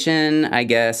 Translation, I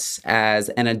guess, as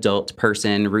an adult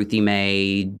person, Ruthie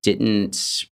Mae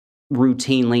didn't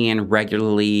routinely and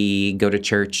regularly go to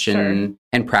church and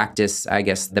practice, I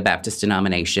guess, the Baptist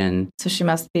denomination. So she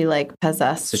must be like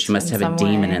possessed. So she must have a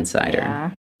demon inside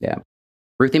her. Yeah.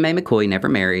 Ruthie Mae McCoy never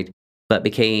married, but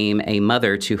became a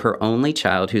mother to her only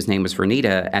child, whose name was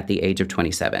Vernita, at the age of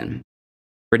 27.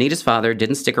 Vernita's father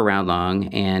didn't stick around long,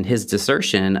 and his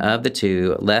desertion of the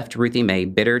two left Ruthie Mae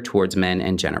bitter towards men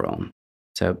in general.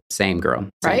 So, same girl.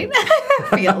 Same. Right?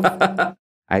 Feels.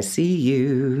 I see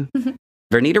you.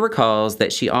 Vernita recalls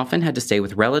that she often had to stay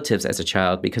with relatives as a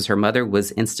child because her mother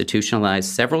was institutionalized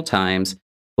several times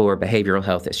for behavioral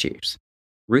health issues.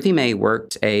 Ruthie Mae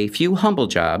worked a few humble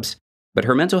jobs, but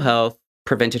her mental health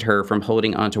prevented her from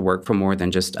holding on to work for more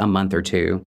than just a month or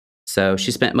two. So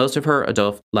she spent most of her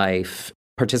adult life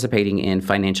participating in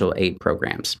financial aid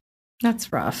programs.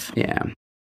 That's rough. Yeah.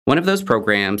 One of those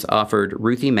programs offered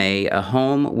Ruthie Mae a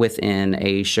home within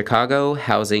a Chicago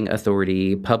Housing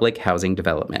Authority public housing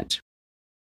development.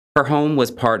 Her home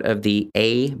was part of the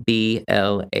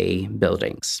ABLA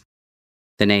buildings.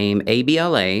 The name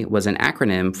ABLA was an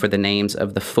acronym for the names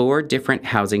of the 4 different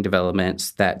housing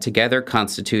developments that together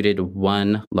constituted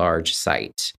one large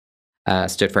site.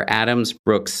 Stood for Adams,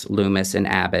 Brooks, Loomis, and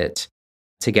Abbott.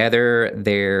 Together,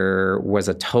 there was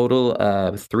a total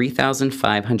of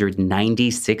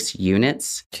 3,596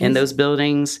 units in those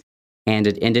buildings, and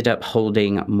it ended up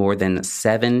holding more than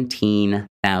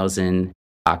 17,000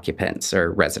 occupants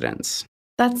or residents.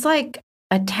 That's like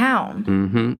a town.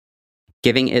 Mm-hmm.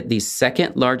 Giving it the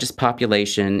second largest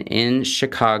population in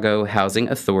Chicago Housing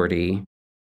Authority,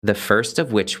 the first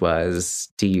of which was,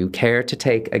 do you care to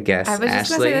take a guess, Ashley? I was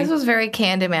just going to say, this was very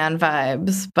Candyman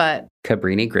vibes, but...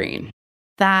 Cabrini Green.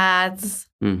 That's...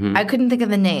 I couldn't think of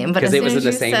the name, but as soon as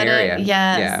you said it, area.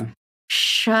 Yes. Yeah.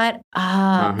 Shut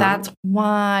up. That's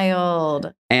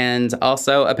wild. And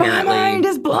also, apparently... My mind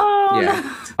is blown!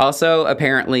 Yeah. Also,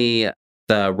 apparently,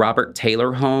 the Robert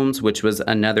Taylor Homes, which was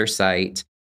another site,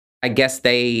 I guess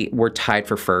they were tied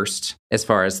for first as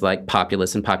far as like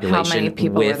populace and population. How many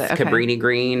people with were there? Okay. Cabrini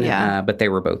Green, but they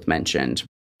were both mentioned.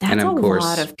 That's and of course,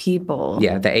 lot of people.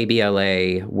 Yeah, the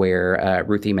ABLA where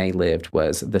Ruthie Mae lived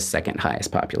was the second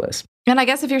highest populace. And I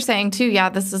guess if you're saying too,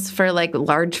 this is for like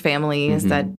large families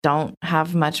that don't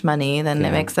have much money, then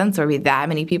it makes sense there would be that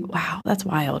many people. Wow, that's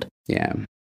wild. Yeah.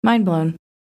 Mind blown.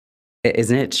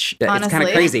 Isn't it? Honestly, it's kind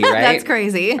of crazy, right? That's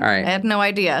crazy. All right. I had no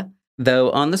idea.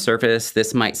 Though on the surface,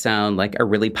 this might sound like a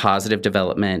really positive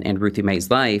development in Ruthie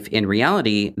Mae's life, in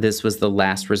reality, this was the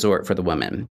last resort for the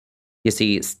woman. You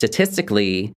see,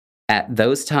 statistically, at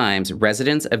those times,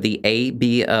 residents of the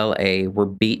ABLA were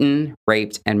beaten,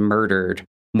 raped, and murdered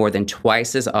more than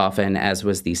twice as often as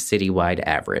was the citywide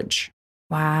average.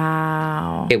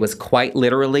 Wow. It was quite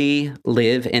literally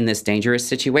live in this dangerous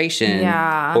situation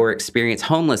or experience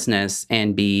homelessness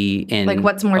and be in... Like,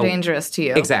 what's more dangerous to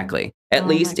you? Exactly. At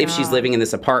least if she's living in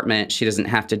this apartment, she doesn't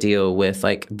have to deal with,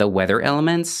 like, the weather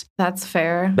elements. That's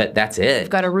fair. But that's it. You've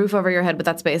got a roof over your head, but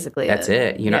that's basically That's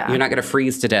it. You're not going to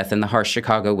freeze to death in the harsh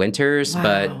Chicago winters,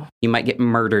 but you might get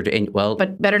murdered in,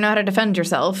 But better know how to defend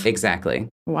yourself. Exactly.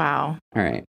 Wow. All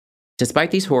right.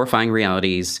 Despite these horrifying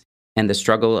realities and the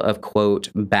struggle of, quote,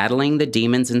 battling the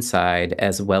demons inside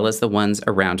as well as the ones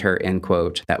around her, end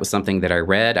quote. That was something that I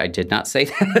read. I did not say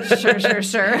that.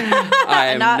 Sure. I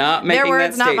am not making their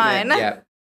words, that statement. not mine. Yeah.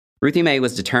 Ruthie Mae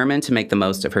was determined to make the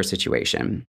most of her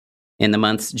situation. In the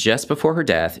months just before her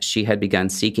death, she had begun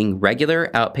seeking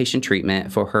regular outpatient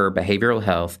treatment for her behavioral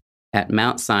health at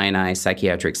Mount Sinai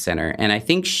Psychiatric Center. And I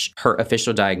think her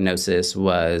official diagnosis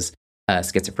was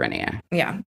schizophrenia.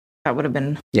 Yeah. That would have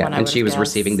been one and she was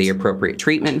receiving the appropriate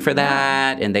treatment for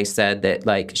that. And they said that,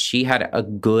 like, she had a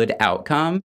good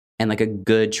outcome and, like, a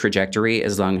good trajectory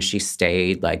as long as she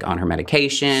stayed, like, on her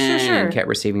medication and kept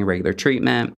receiving regular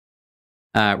treatment.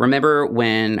 Remember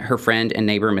when her friend and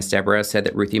neighbor, Miss Deborah, said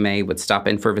that Ruthie Mae would stop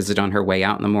in for a visit on her way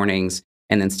out in the mornings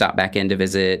and then stop back in to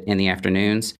visit in the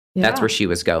afternoons? Yeah. That's where she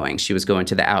was going. She was going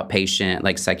to the outpatient,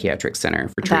 like, psychiatric center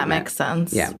for treatment. That makes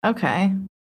sense. Yeah. Okay.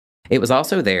 It was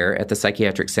also there at the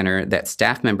psychiatric center that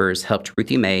staff members helped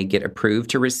Ruthie Mae get approved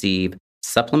to receive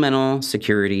Supplemental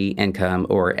Security Income,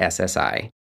 or SSI.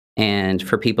 And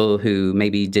for people who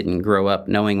maybe didn't grow up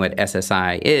knowing what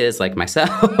SSI is, like myself,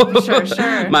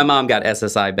 sure. My mom got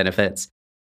SSI benefits.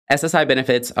 SSI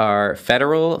benefits are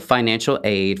federal financial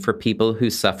aid for people who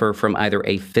suffer from either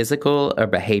a physical or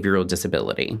behavioral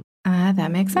disability.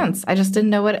 That makes sense. I just didn't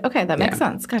know what... Okay, that makes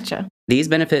sense. Gotcha. These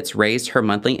benefits raised her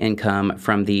monthly income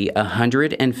from the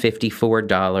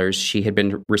 $154 she had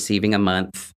been receiving a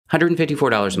month.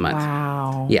 $154 a month.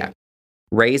 Wow. Yeah.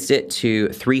 Raised it to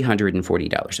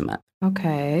 $340 a month.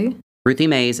 Okay. Ruthie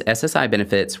Mae's SSI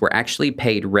benefits were actually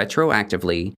paid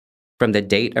retroactively from the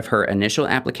date of her initial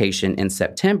application in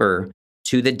September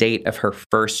to the date of her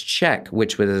first check,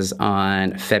 which was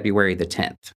on February the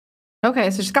 10th.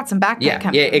 Okay, so she's got some back pay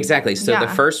coming. Yeah, exactly. So the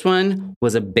first one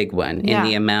was a big one in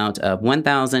the amount of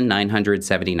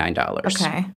 $1,979.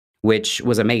 Okay. Which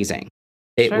was amazing.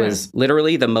 It was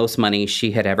literally the most money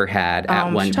she had ever had at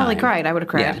one time. She totally cried. I would have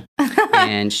cried. Yeah.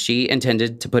 And she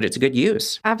intended to put it to good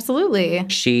use. Absolutely.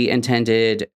 She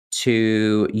intended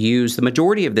to use the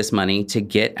majority of this money to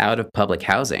get out of public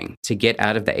housing, to get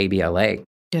out of the ABLA.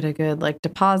 Get a good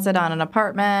deposit on an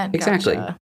apartment. Exactly.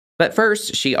 Gotcha. But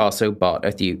first, she also bought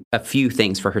a few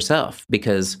things for herself,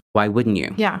 because why wouldn't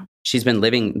you? Yeah. She's been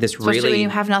living this Especially when you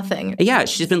have nothing. Yeah,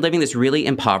 she's been living this really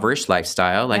impoverished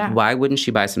lifestyle. Why wouldn't she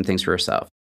buy some things for herself?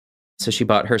 So she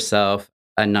bought herself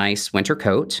a nice winter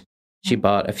coat. She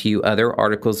bought a few other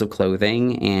articles of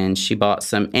clothing, and she bought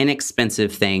some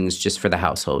inexpensive things just for the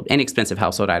household. Inexpensive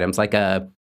household items, like a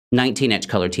 19-inch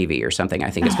color TV or something, I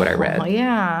think is what I read. Oh,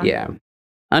 yeah. Yeah.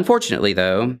 Unfortunately,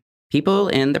 though, people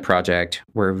in the project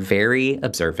were very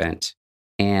observant,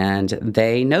 and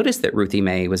they noticed that Ruthie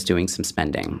Mae was doing some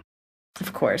spending.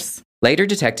 Of course. Later,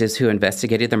 detectives who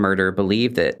investigated the murder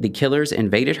believed that the killers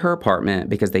invaded her apartment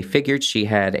because they figured she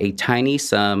had a tidy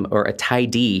sum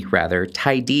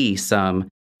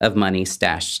of money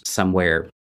stashed somewhere.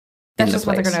 That's just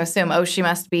what they're going to assume. Oh, she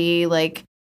must be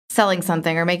selling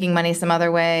something or making money some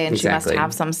other way, and she must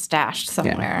have some stashed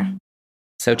somewhere. Yeah.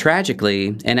 So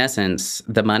tragically, in essence,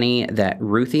 the money that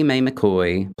Ruthie Mae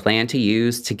McCoy planned to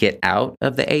use to get out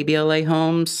of the ABLA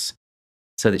homes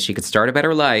so that she could start a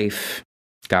better life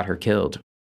got her killed.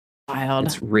 Wild.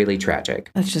 It's really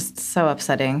tragic. That's just so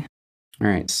upsetting. All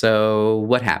right, so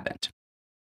what happened?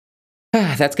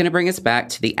 That's going to bring us back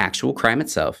to the actual crime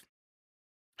itself.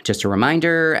 Just a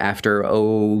reminder, after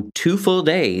 2 full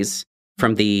days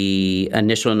from the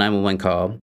initial 911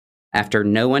 call, after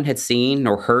no one had seen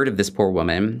nor heard of this poor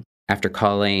woman, after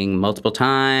calling multiple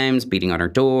times, beating on her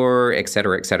door, et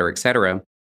cetera,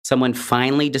 someone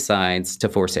finally decides to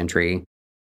force entry.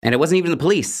 And it wasn't even the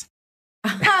police.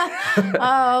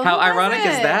 How ironic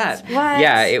is that? What?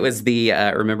 Yeah, it was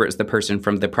remember, it's the person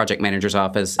from the project manager's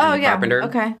office and the carpenter.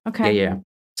 Okay. Yeah.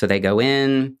 So they go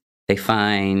in, they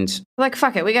find...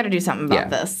 fuck it, we got to do something about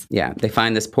this. Yeah, they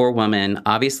find this poor woman,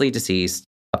 obviously deceased,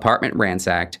 apartment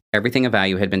ransacked, everything of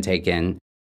value had been taken,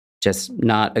 just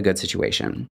not a good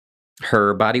situation.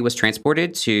 Her body was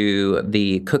transported to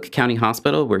the Cook County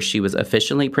Hospital, where she was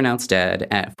officially pronounced dead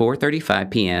at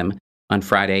 4:35 p.m. on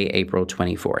Friday, April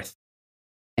 24th.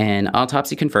 An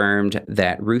autopsy confirmed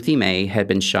that Ruthie Mae had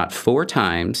been shot 4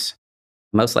 times,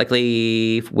 most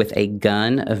likely with a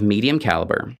gun of medium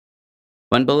caliber.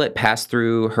 One bullet passed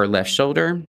through her left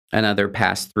shoulder, another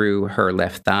passed through her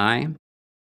left thigh.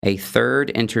 A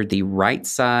third entered the right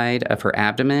side of her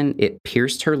abdomen. It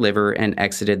pierced her liver and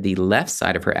exited the left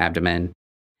side of her abdomen.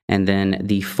 And then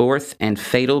the 4th and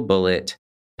fatal bullet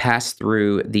passed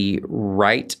through the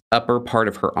right upper part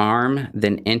of her arm,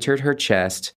 then entered her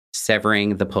chest,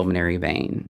 severing the pulmonary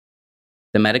vein.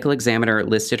 The medical examiner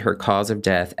listed her cause of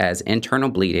death as internal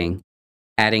bleeding,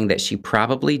 adding that she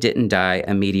probably didn't die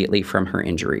immediately from her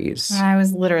injuries. I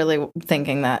was literally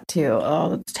thinking that too.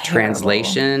 Oh, that's terrible.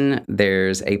 Translation,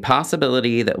 there's a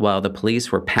possibility that while the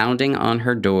police were pounding on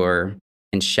her door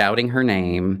and shouting her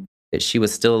name, that she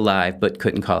was still alive but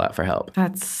couldn't call out for help.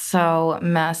 That's so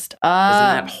messed up.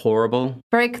 Isn't that horrible?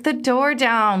 Break the door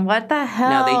down. What the hell?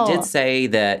 Now, they did say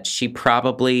that she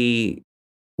probably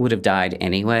would have died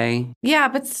anyway. Yeah,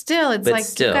 but still, you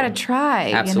gotta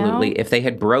try. Absolutely. You know? If they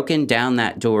had broken down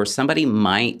that door, somebody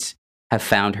might have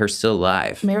found her still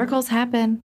alive. Miracles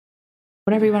happen.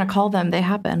 Whatever you want to call them, they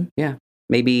happen. Yeah.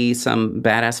 Maybe some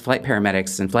badass flight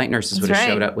paramedics and flight nurses would have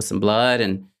showed up with some blood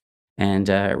and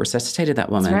resuscitated that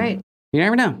woman. That's right. You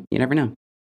never know. You never know.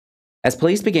 As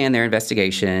police began their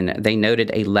investigation, they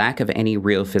noted a lack of any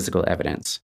real physical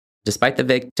evidence. Despite the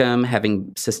victim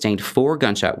having sustained 4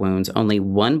 gunshot wounds, only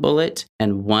 1 bullet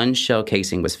and 1 shell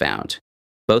casing was found,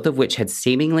 both of which had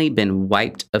seemingly been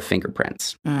wiped of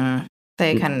fingerprints. They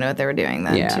kind of know what they were doing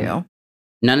then, too.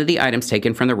 None of the items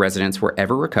taken from the residence were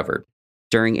ever recovered.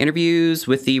 During interviews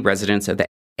with the residents of the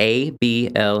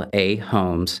ABLA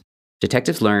homes,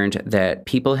 detectives learned that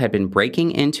people had been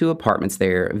breaking into apartments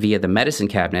there via the medicine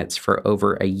cabinets for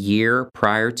over a year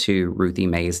prior to Ruthie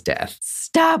Mae's death.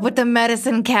 Stop with the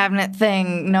medicine cabinet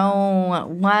thing. No,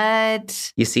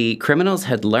 what? You see, criminals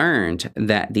had learned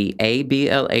that the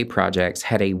ABLA projects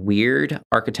had a weird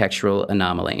architectural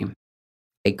anomaly.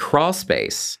 A crawl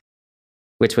space,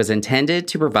 which was intended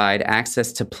to provide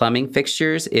access to plumbing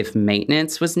fixtures if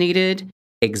maintenance was needed,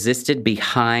 existed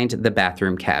behind the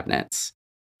bathroom cabinets,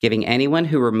 giving anyone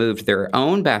who removed their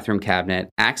own bathroom cabinet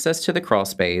access to the crawl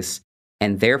space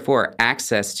and therefore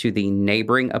access to the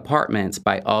neighboring apartments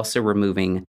by also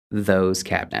removing those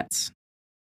cabinets.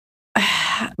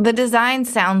 The design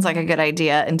sounds like a good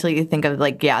idea until you think of,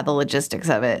 the logistics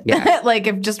of it. Yeah.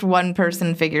 If just one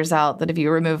person figures out that if you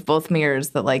remove both mirrors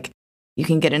that, you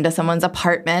can get into someone's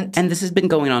apartment. And this has been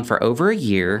going on for over a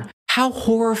year. How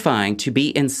horrifying to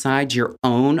be inside your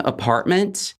own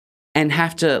apartment and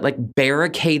have to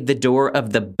barricade the door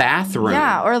of the bathroom.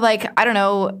 Yeah, or I don't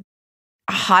know,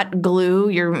 hot glue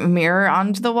your mirror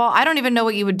onto the wall. I don't even know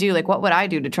what you would do. What would I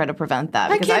do to try to prevent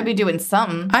that? Because I'd be doing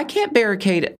something. I can't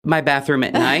barricade my bathroom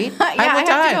at night. I have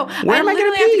to go. Where am I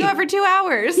going to pee? I have to go every 2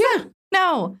 hours. Yeah.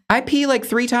 No. I pee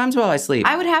 3 times while I sleep.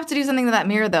 I would have to do something to that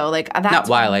mirror, though. That's not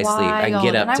while I sleep. I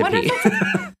get up to pee.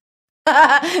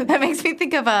 That makes me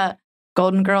think of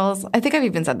Golden Girls. I think I've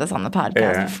even said this on the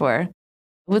podcast before.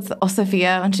 With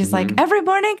Sophia, and she's like, every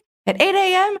morning at 8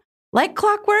 a.m., like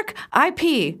clockwork, I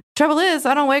pee. Trouble is,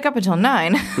 I don't wake up until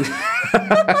 9.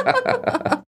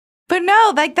 But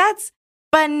no, that's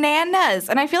bananas.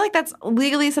 And I feel like that's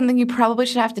legally something you probably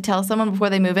should have to tell someone before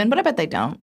they move in, but I bet they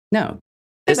don't. No.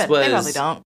 They probably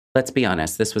don't. Let's be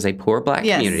honest, this was a poor Black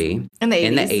community in the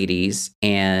 80s,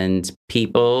 and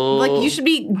people... you should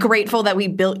be grateful that we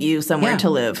built you somewhere to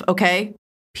live, okay?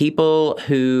 People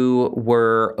who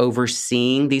were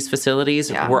overseeing these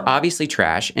facilities were obviously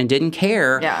trash and didn't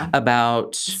care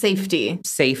about safety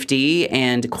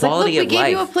and quality of life. We gave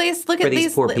you a place. Look at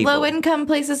these low-income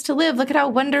places to live. Look at how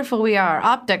wonderful we are.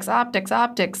 Optics.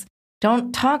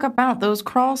 Don't talk about those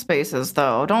crawl spaces,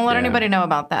 though. Don't let anybody know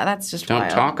about that. That's just wild.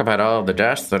 Don't talk about all the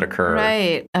deaths that occur.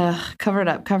 Right. Cover it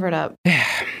up.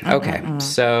 Okay.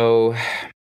 So,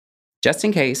 just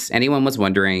in case anyone was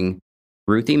wondering,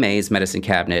 Ruthie Mae's medicine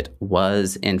cabinet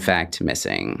was, in fact,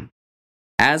 missing,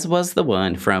 as was the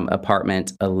one from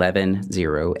apartment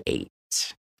 1108.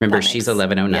 Remember, she's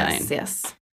 1109.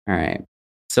 Yes. All right.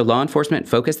 So law enforcement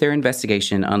focused their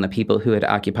investigation on the people who had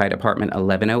occupied apartment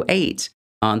 1108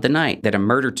 on the night that a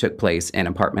murder took place in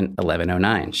apartment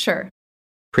 1109. Sure.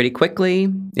 Pretty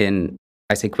quickly,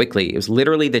 I say quickly, it was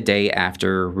literally the day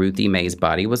after Ruthie Mae's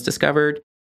body was discovered,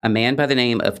 a man by the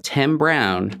name of Tim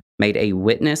Brown made a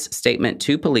witness statement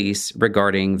to police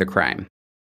regarding the crime.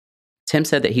 Tim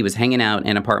said that he was hanging out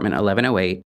in apartment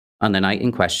 1108 on the night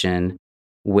in question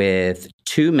with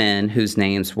 2 men whose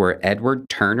names were Edward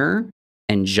Turner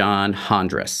and John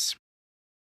Hondras.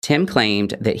 Tim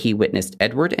claimed that he witnessed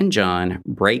Edward and John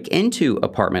break into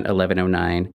apartment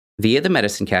 1109 via the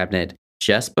medicine cabinet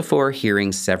just before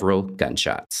hearing several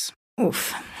gunshots.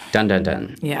 Oof. Dun, dun,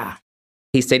 dun. Yeah.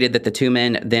 He stated that the 2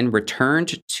 men then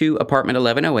returned to apartment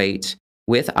 1108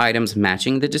 with items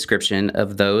matching the description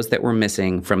of those that were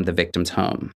missing from the victim's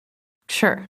home.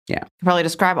 Sure. Yeah. You probably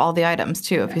describe all the items,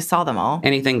 too, if you saw them all.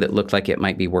 Anything that looked like it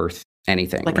might be worth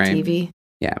anything, like right? a TV?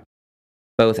 Yeah.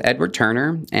 Both Edward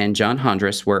Turner and John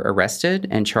Hondras were arrested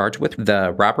and charged with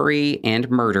the robbery and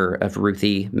murder of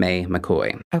Ruthie Mae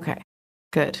McCoy. Okay.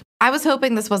 Good. I was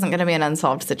hoping this wasn't going to be an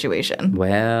unsolved situation.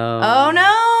 Well. Oh,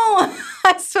 no.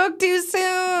 I spoke too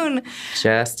soon.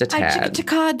 Just a tad. I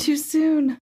chicka too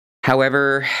soon.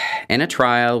 However, in a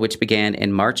trial which began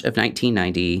in March of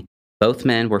 1990, both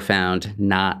men were found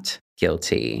not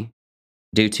guilty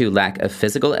due to lack of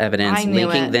physical evidence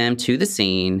linking them to the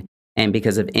scene and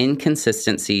because of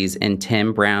inconsistencies in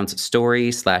Tim Brown's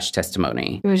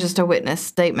story/testimony. It was just a witness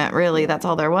statement, really. That's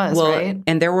all there was, right?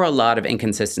 And there were a lot of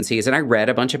inconsistencies, and I read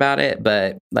a bunch about it,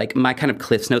 but my kind of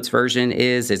Cliff's Notes version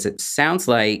is it sounds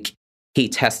like he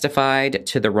testified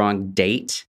to the wrong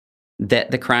date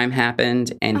that the crime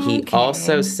happened, and he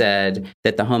also said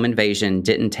that the home invasion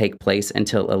didn't take place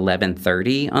until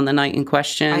 11:30 on the night in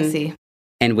question. I see.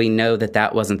 And we know that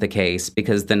that wasn't the case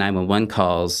because the 911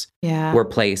 calls were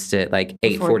placed at 8:45,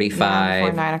 before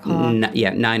 9 o'clock.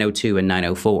 9:02 and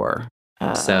 9:04.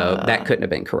 So that couldn't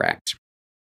have been correct.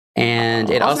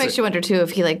 And it also makes you wonder too if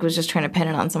he was just trying to pin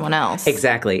it on someone else.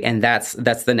 Exactly, and that's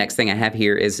the next thing I have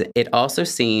here is it also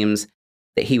seems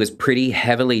that he was pretty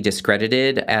heavily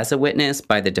discredited as a witness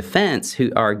by the defense,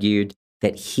 who argued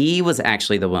that he was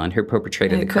actually the one who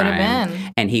perpetrated the crime.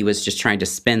 And he was just trying to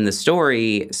spin the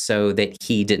story so that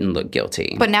he didn't look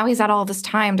guilty. But now he's had all this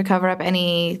time to cover up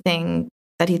anything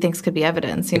that he thinks could be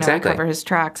evidence, cover his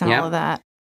tracks and all of that.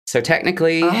 So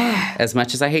technically, as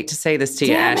much as I hate to say this to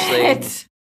you, Ashley,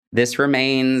 this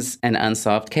remains an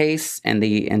unsolved case, and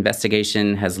the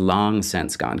investigation has long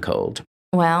since gone cold.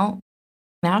 Well,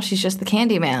 now she's just the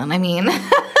Candyman. I mean,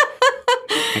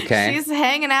 okay. She's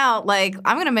hanging out like,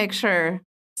 I'm going to make sure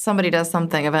somebody does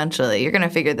something eventually. You're going to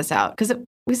figure this out because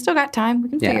we still got time. We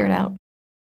can figure it out.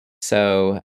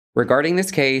 So regarding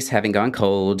this case having gone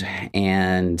cold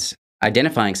and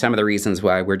identifying some of the reasons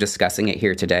why we're discussing it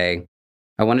here today,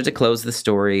 I wanted to close the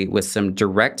story with some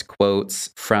direct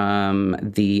quotes from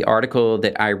the article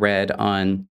that I read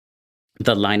on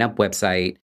the Lineup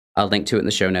website. I'll link to it in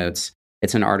the show notes.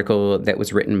 It's an article that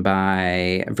was written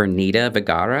by Vernita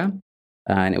Vergara,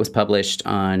 and it was published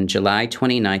on July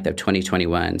 29th of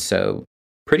 2021. So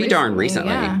pretty darn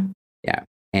recently. Yeah.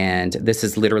 And this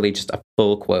is literally just a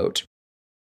full quote.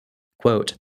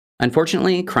 Quote,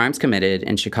 "Unfortunately, crimes committed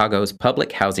in Chicago's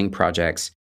public housing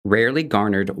projects rarely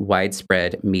garnered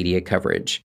widespread media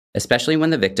coverage, especially when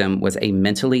the victim was a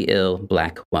mentally ill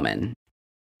Black woman.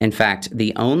 In fact,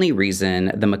 the only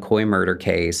reason the McCoy murder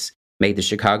case made the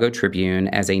Chicago Tribune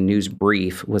as a news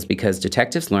brief was because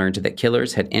detectives learned that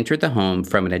killers had entered the home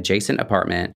from an adjacent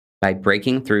apartment by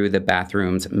breaking through the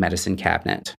bathroom's medicine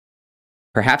cabinet.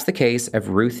 Perhaps the case of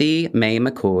Ruthie Mae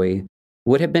McCoy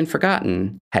would have been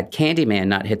forgotten had Candyman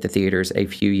not hit the theaters a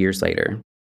few years later.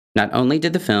 Not only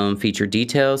did the film feature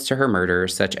details to her murder,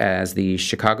 such as the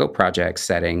Chicago Projects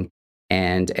setting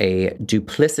and a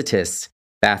duplicitous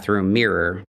bathroom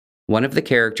mirror, one of the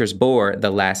characters bore the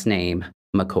last name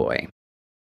McCoy."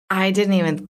 I didn't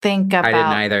even think about that. I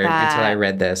didn't either until I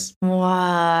read this.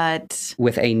 What?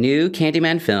 With a new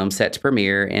Candyman film set to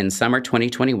premiere in summer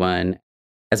 2021,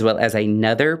 as well as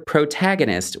another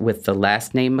protagonist with the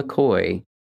last name McCoy,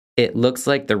 it looks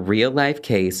like the real-life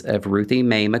case of Ruthie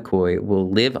Mae McCoy will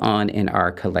live on in our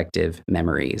collective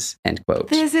memories, end quote.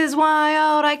 This is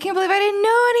wild. I can't believe I didn't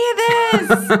know any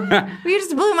of this. You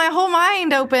just blew my whole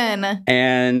mind open.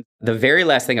 And the very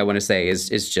last thing I want to say is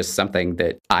just something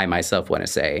that I myself want to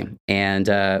say. And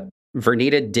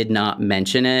Vernita did not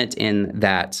mention it in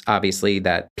that, obviously,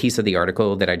 that piece of the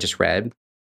article that I just read.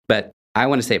 But I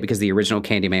want to say it because the original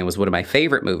Candyman was one of my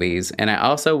favorite movies. And I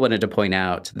also wanted to point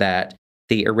out that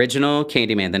the original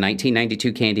Candyman, the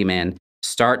 1992 Candyman,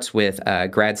 starts with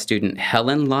grad student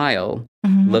Helen Lyle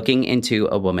looking into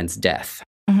a woman's death.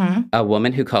 A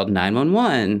woman who called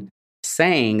 911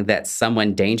 saying that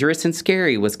someone dangerous and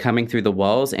scary was coming through the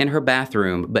walls in her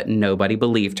bathroom, but nobody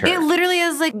believed her. It literally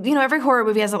is like, every horror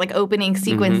movie has that like opening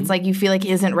sequence. It's like you feel like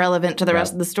isn't relevant to the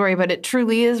rest of the story, but it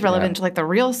truly is relevant to like the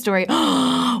real story.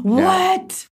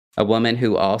 What? A woman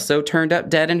who also turned up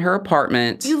dead in her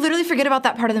apartment. You literally forget about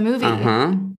that part of the movie.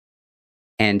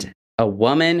 And a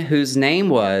woman whose name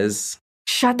was...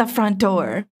 Shut the front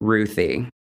door. Ruthie.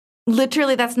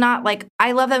 Literally, that's not like...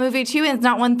 I love that movie too, and it's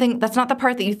not one thing... That's not the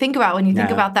part that you think about when you think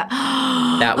about that.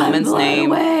 That woman's name...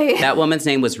 That woman's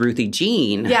name was Ruthie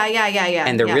Jean. Yeah.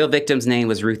 And the real victim's name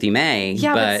was Ruthie Mae.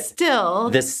 Yeah, but still...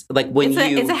 This, like, when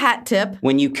it's a hat tip.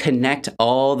 When you connect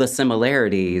all the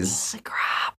similarities... Holy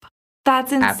crap.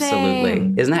 That's insane.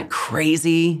 Absolutely. Isn't that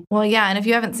crazy? Well, yeah, and if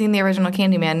you haven't seen the original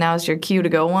Candyman, now's your cue to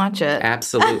go watch it.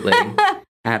 Absolutely.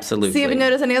 Absolutely. See if you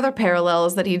notice any other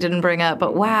parallels that he didn't bring up.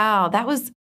 But wow, that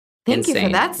was... Thank you for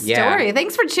that story. Yeah.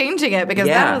 Thanks for changing it because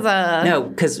that was a No,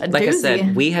 because like I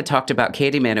said, we had talked about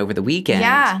Candyman over the weekend.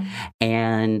 Yeah.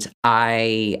 And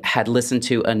I had listened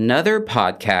to another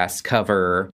podcast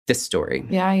cover this story.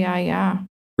 Yeah.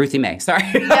 Ruthie Mae. Sorry.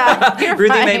 Yeah,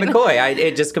 Ruthie Mae McCoy.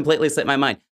 It just completely slipped my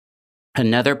mind.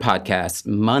 Another podcast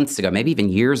months ago, maybe even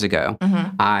years ago,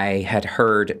 I had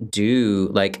heard do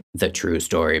like the true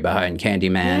story behind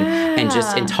Candyman. And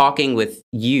just in talking with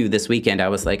you this weekend, I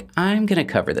was like, I'm going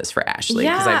to cover this for Ashley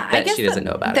because I bet she doesn't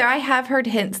know about it. I have heard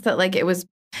hints that like it was,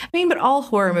 but all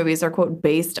horror movies are, quote,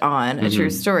 based on a true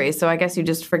story. So I guess you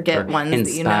just forget ones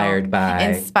inspired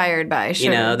that Inspired by,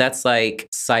 sure. That's like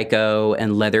Psycho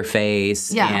and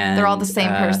Leatherface. Yeah, and, they're all the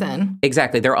same person.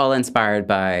 Exactly. They're all inspired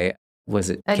by...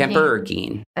 Was it Ed Kemper or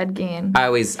Gein? Ed Gein.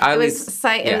 It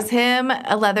was him,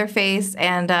 a Leatherface,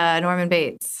 and Norman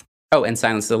Bates. Oh, and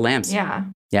Silence of the Lambs. Yeah.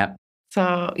 Yep.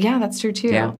 So, yeah, that's true, too.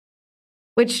 Yeah.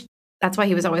 Which, that's why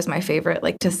he was always my favorite,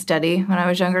 like, to study when I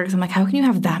was younger. Because I'm like, how can you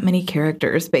have that many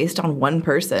characters based on one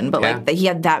person? But, like, he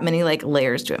had that many, like,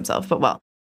 layers to himself. But, well,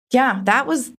 yeah, that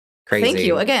was Crazy. Thank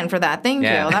you again for that. Thank you.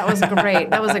 That was great.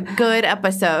 That was a good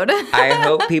episode. I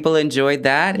hope people enjoyed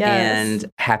that. Yes.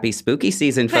 And happy spooky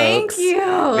season, folks. Thank you.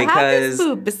 Because happy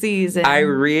spooky season. I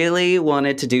really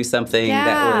wanted to do something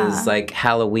that was like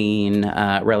Halloween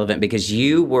relevant because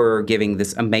you were giving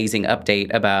this amazing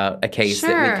update about a case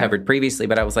that we covered previously.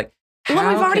 But I was like, we've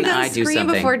already done Scream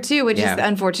before too, which is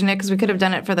unfortunate because we could have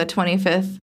done it for the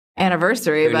 25th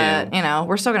anniversary, but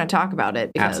we're still going to talk about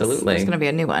it because there's going to be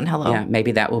a new one. Hello. Yeah,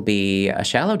 maybe that will be a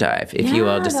shallow dive if you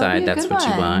all decide that's what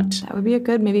you want. That would be a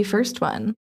good maybe first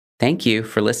one. Thank you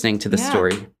for listening to the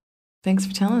story. Thanks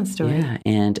for telling the story. Yeah,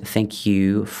 and thank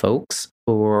you, folks,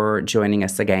 for joining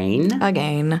us again.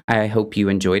 I hope you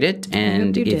enjoyed it,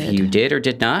 and if you did or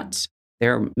did not,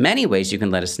 there are many ways you can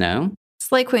let us know.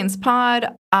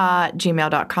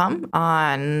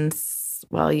 SlayQueensPod@gmail.com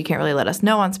well, you can't really let us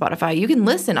know on Spotify. You can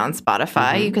listen on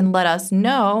Spotify. Mm-hmm. You can let us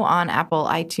know on Apple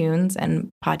iTunes and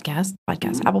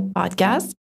Apple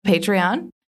Podcasts, Patreon.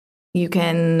 You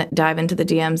can dive into the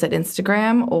DMs at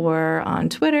Instagram or on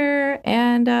Twitter.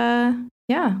 And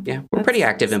we're pretty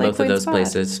active in both of those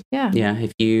places. Yeah.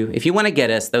 If you want to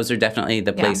get us, those are definitely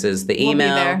the places. The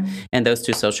email and those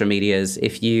two social medias.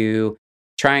 If you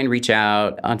try and reach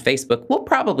out on Facebook, we'll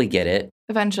probably get it.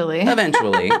 Eventually.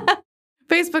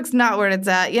 Facebook's not where it's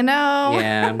at,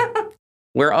 Yeah.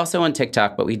 We're also on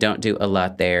TikTok, but we don't do a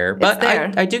lot there. But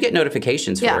I do get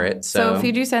notifications for it. So if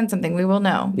you do send something, we will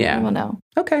know. Yeah. We will know.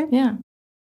 Okay. Yeah.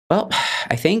 Well,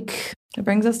 I think that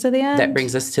brings us to the end. That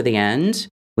brings us to the end.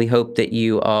 We hope that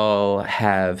you all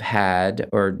have had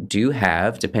or do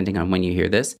have, depending on when you hear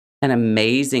this, an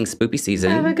amazing spooky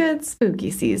season. Have a good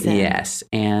spooky season. Yes.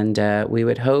 And we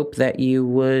would hope that you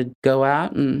would go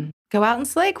out and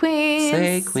slay queens.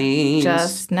 Slay queens.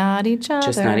 Just not each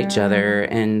other.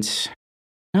 And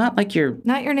not like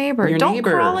not your neighbor. Don't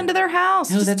crawl into their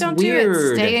house. No, Just that's don't weird.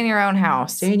 do it. Stay in your own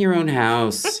house.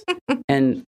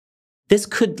 And this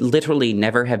could literally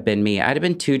never have been me. I'd have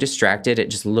been too distracted at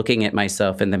just looking at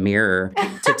myself in the mirror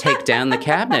to take down the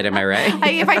cabinet. Am I right?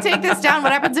 If I take this down,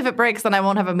 what happens if it breaks? Then I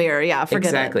won't have a mirror. Yeah,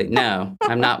 forget it. Exactly. No,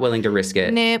 I'm not willing to risk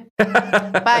it. Nope.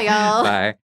 Bye, y'all.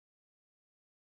 Bye.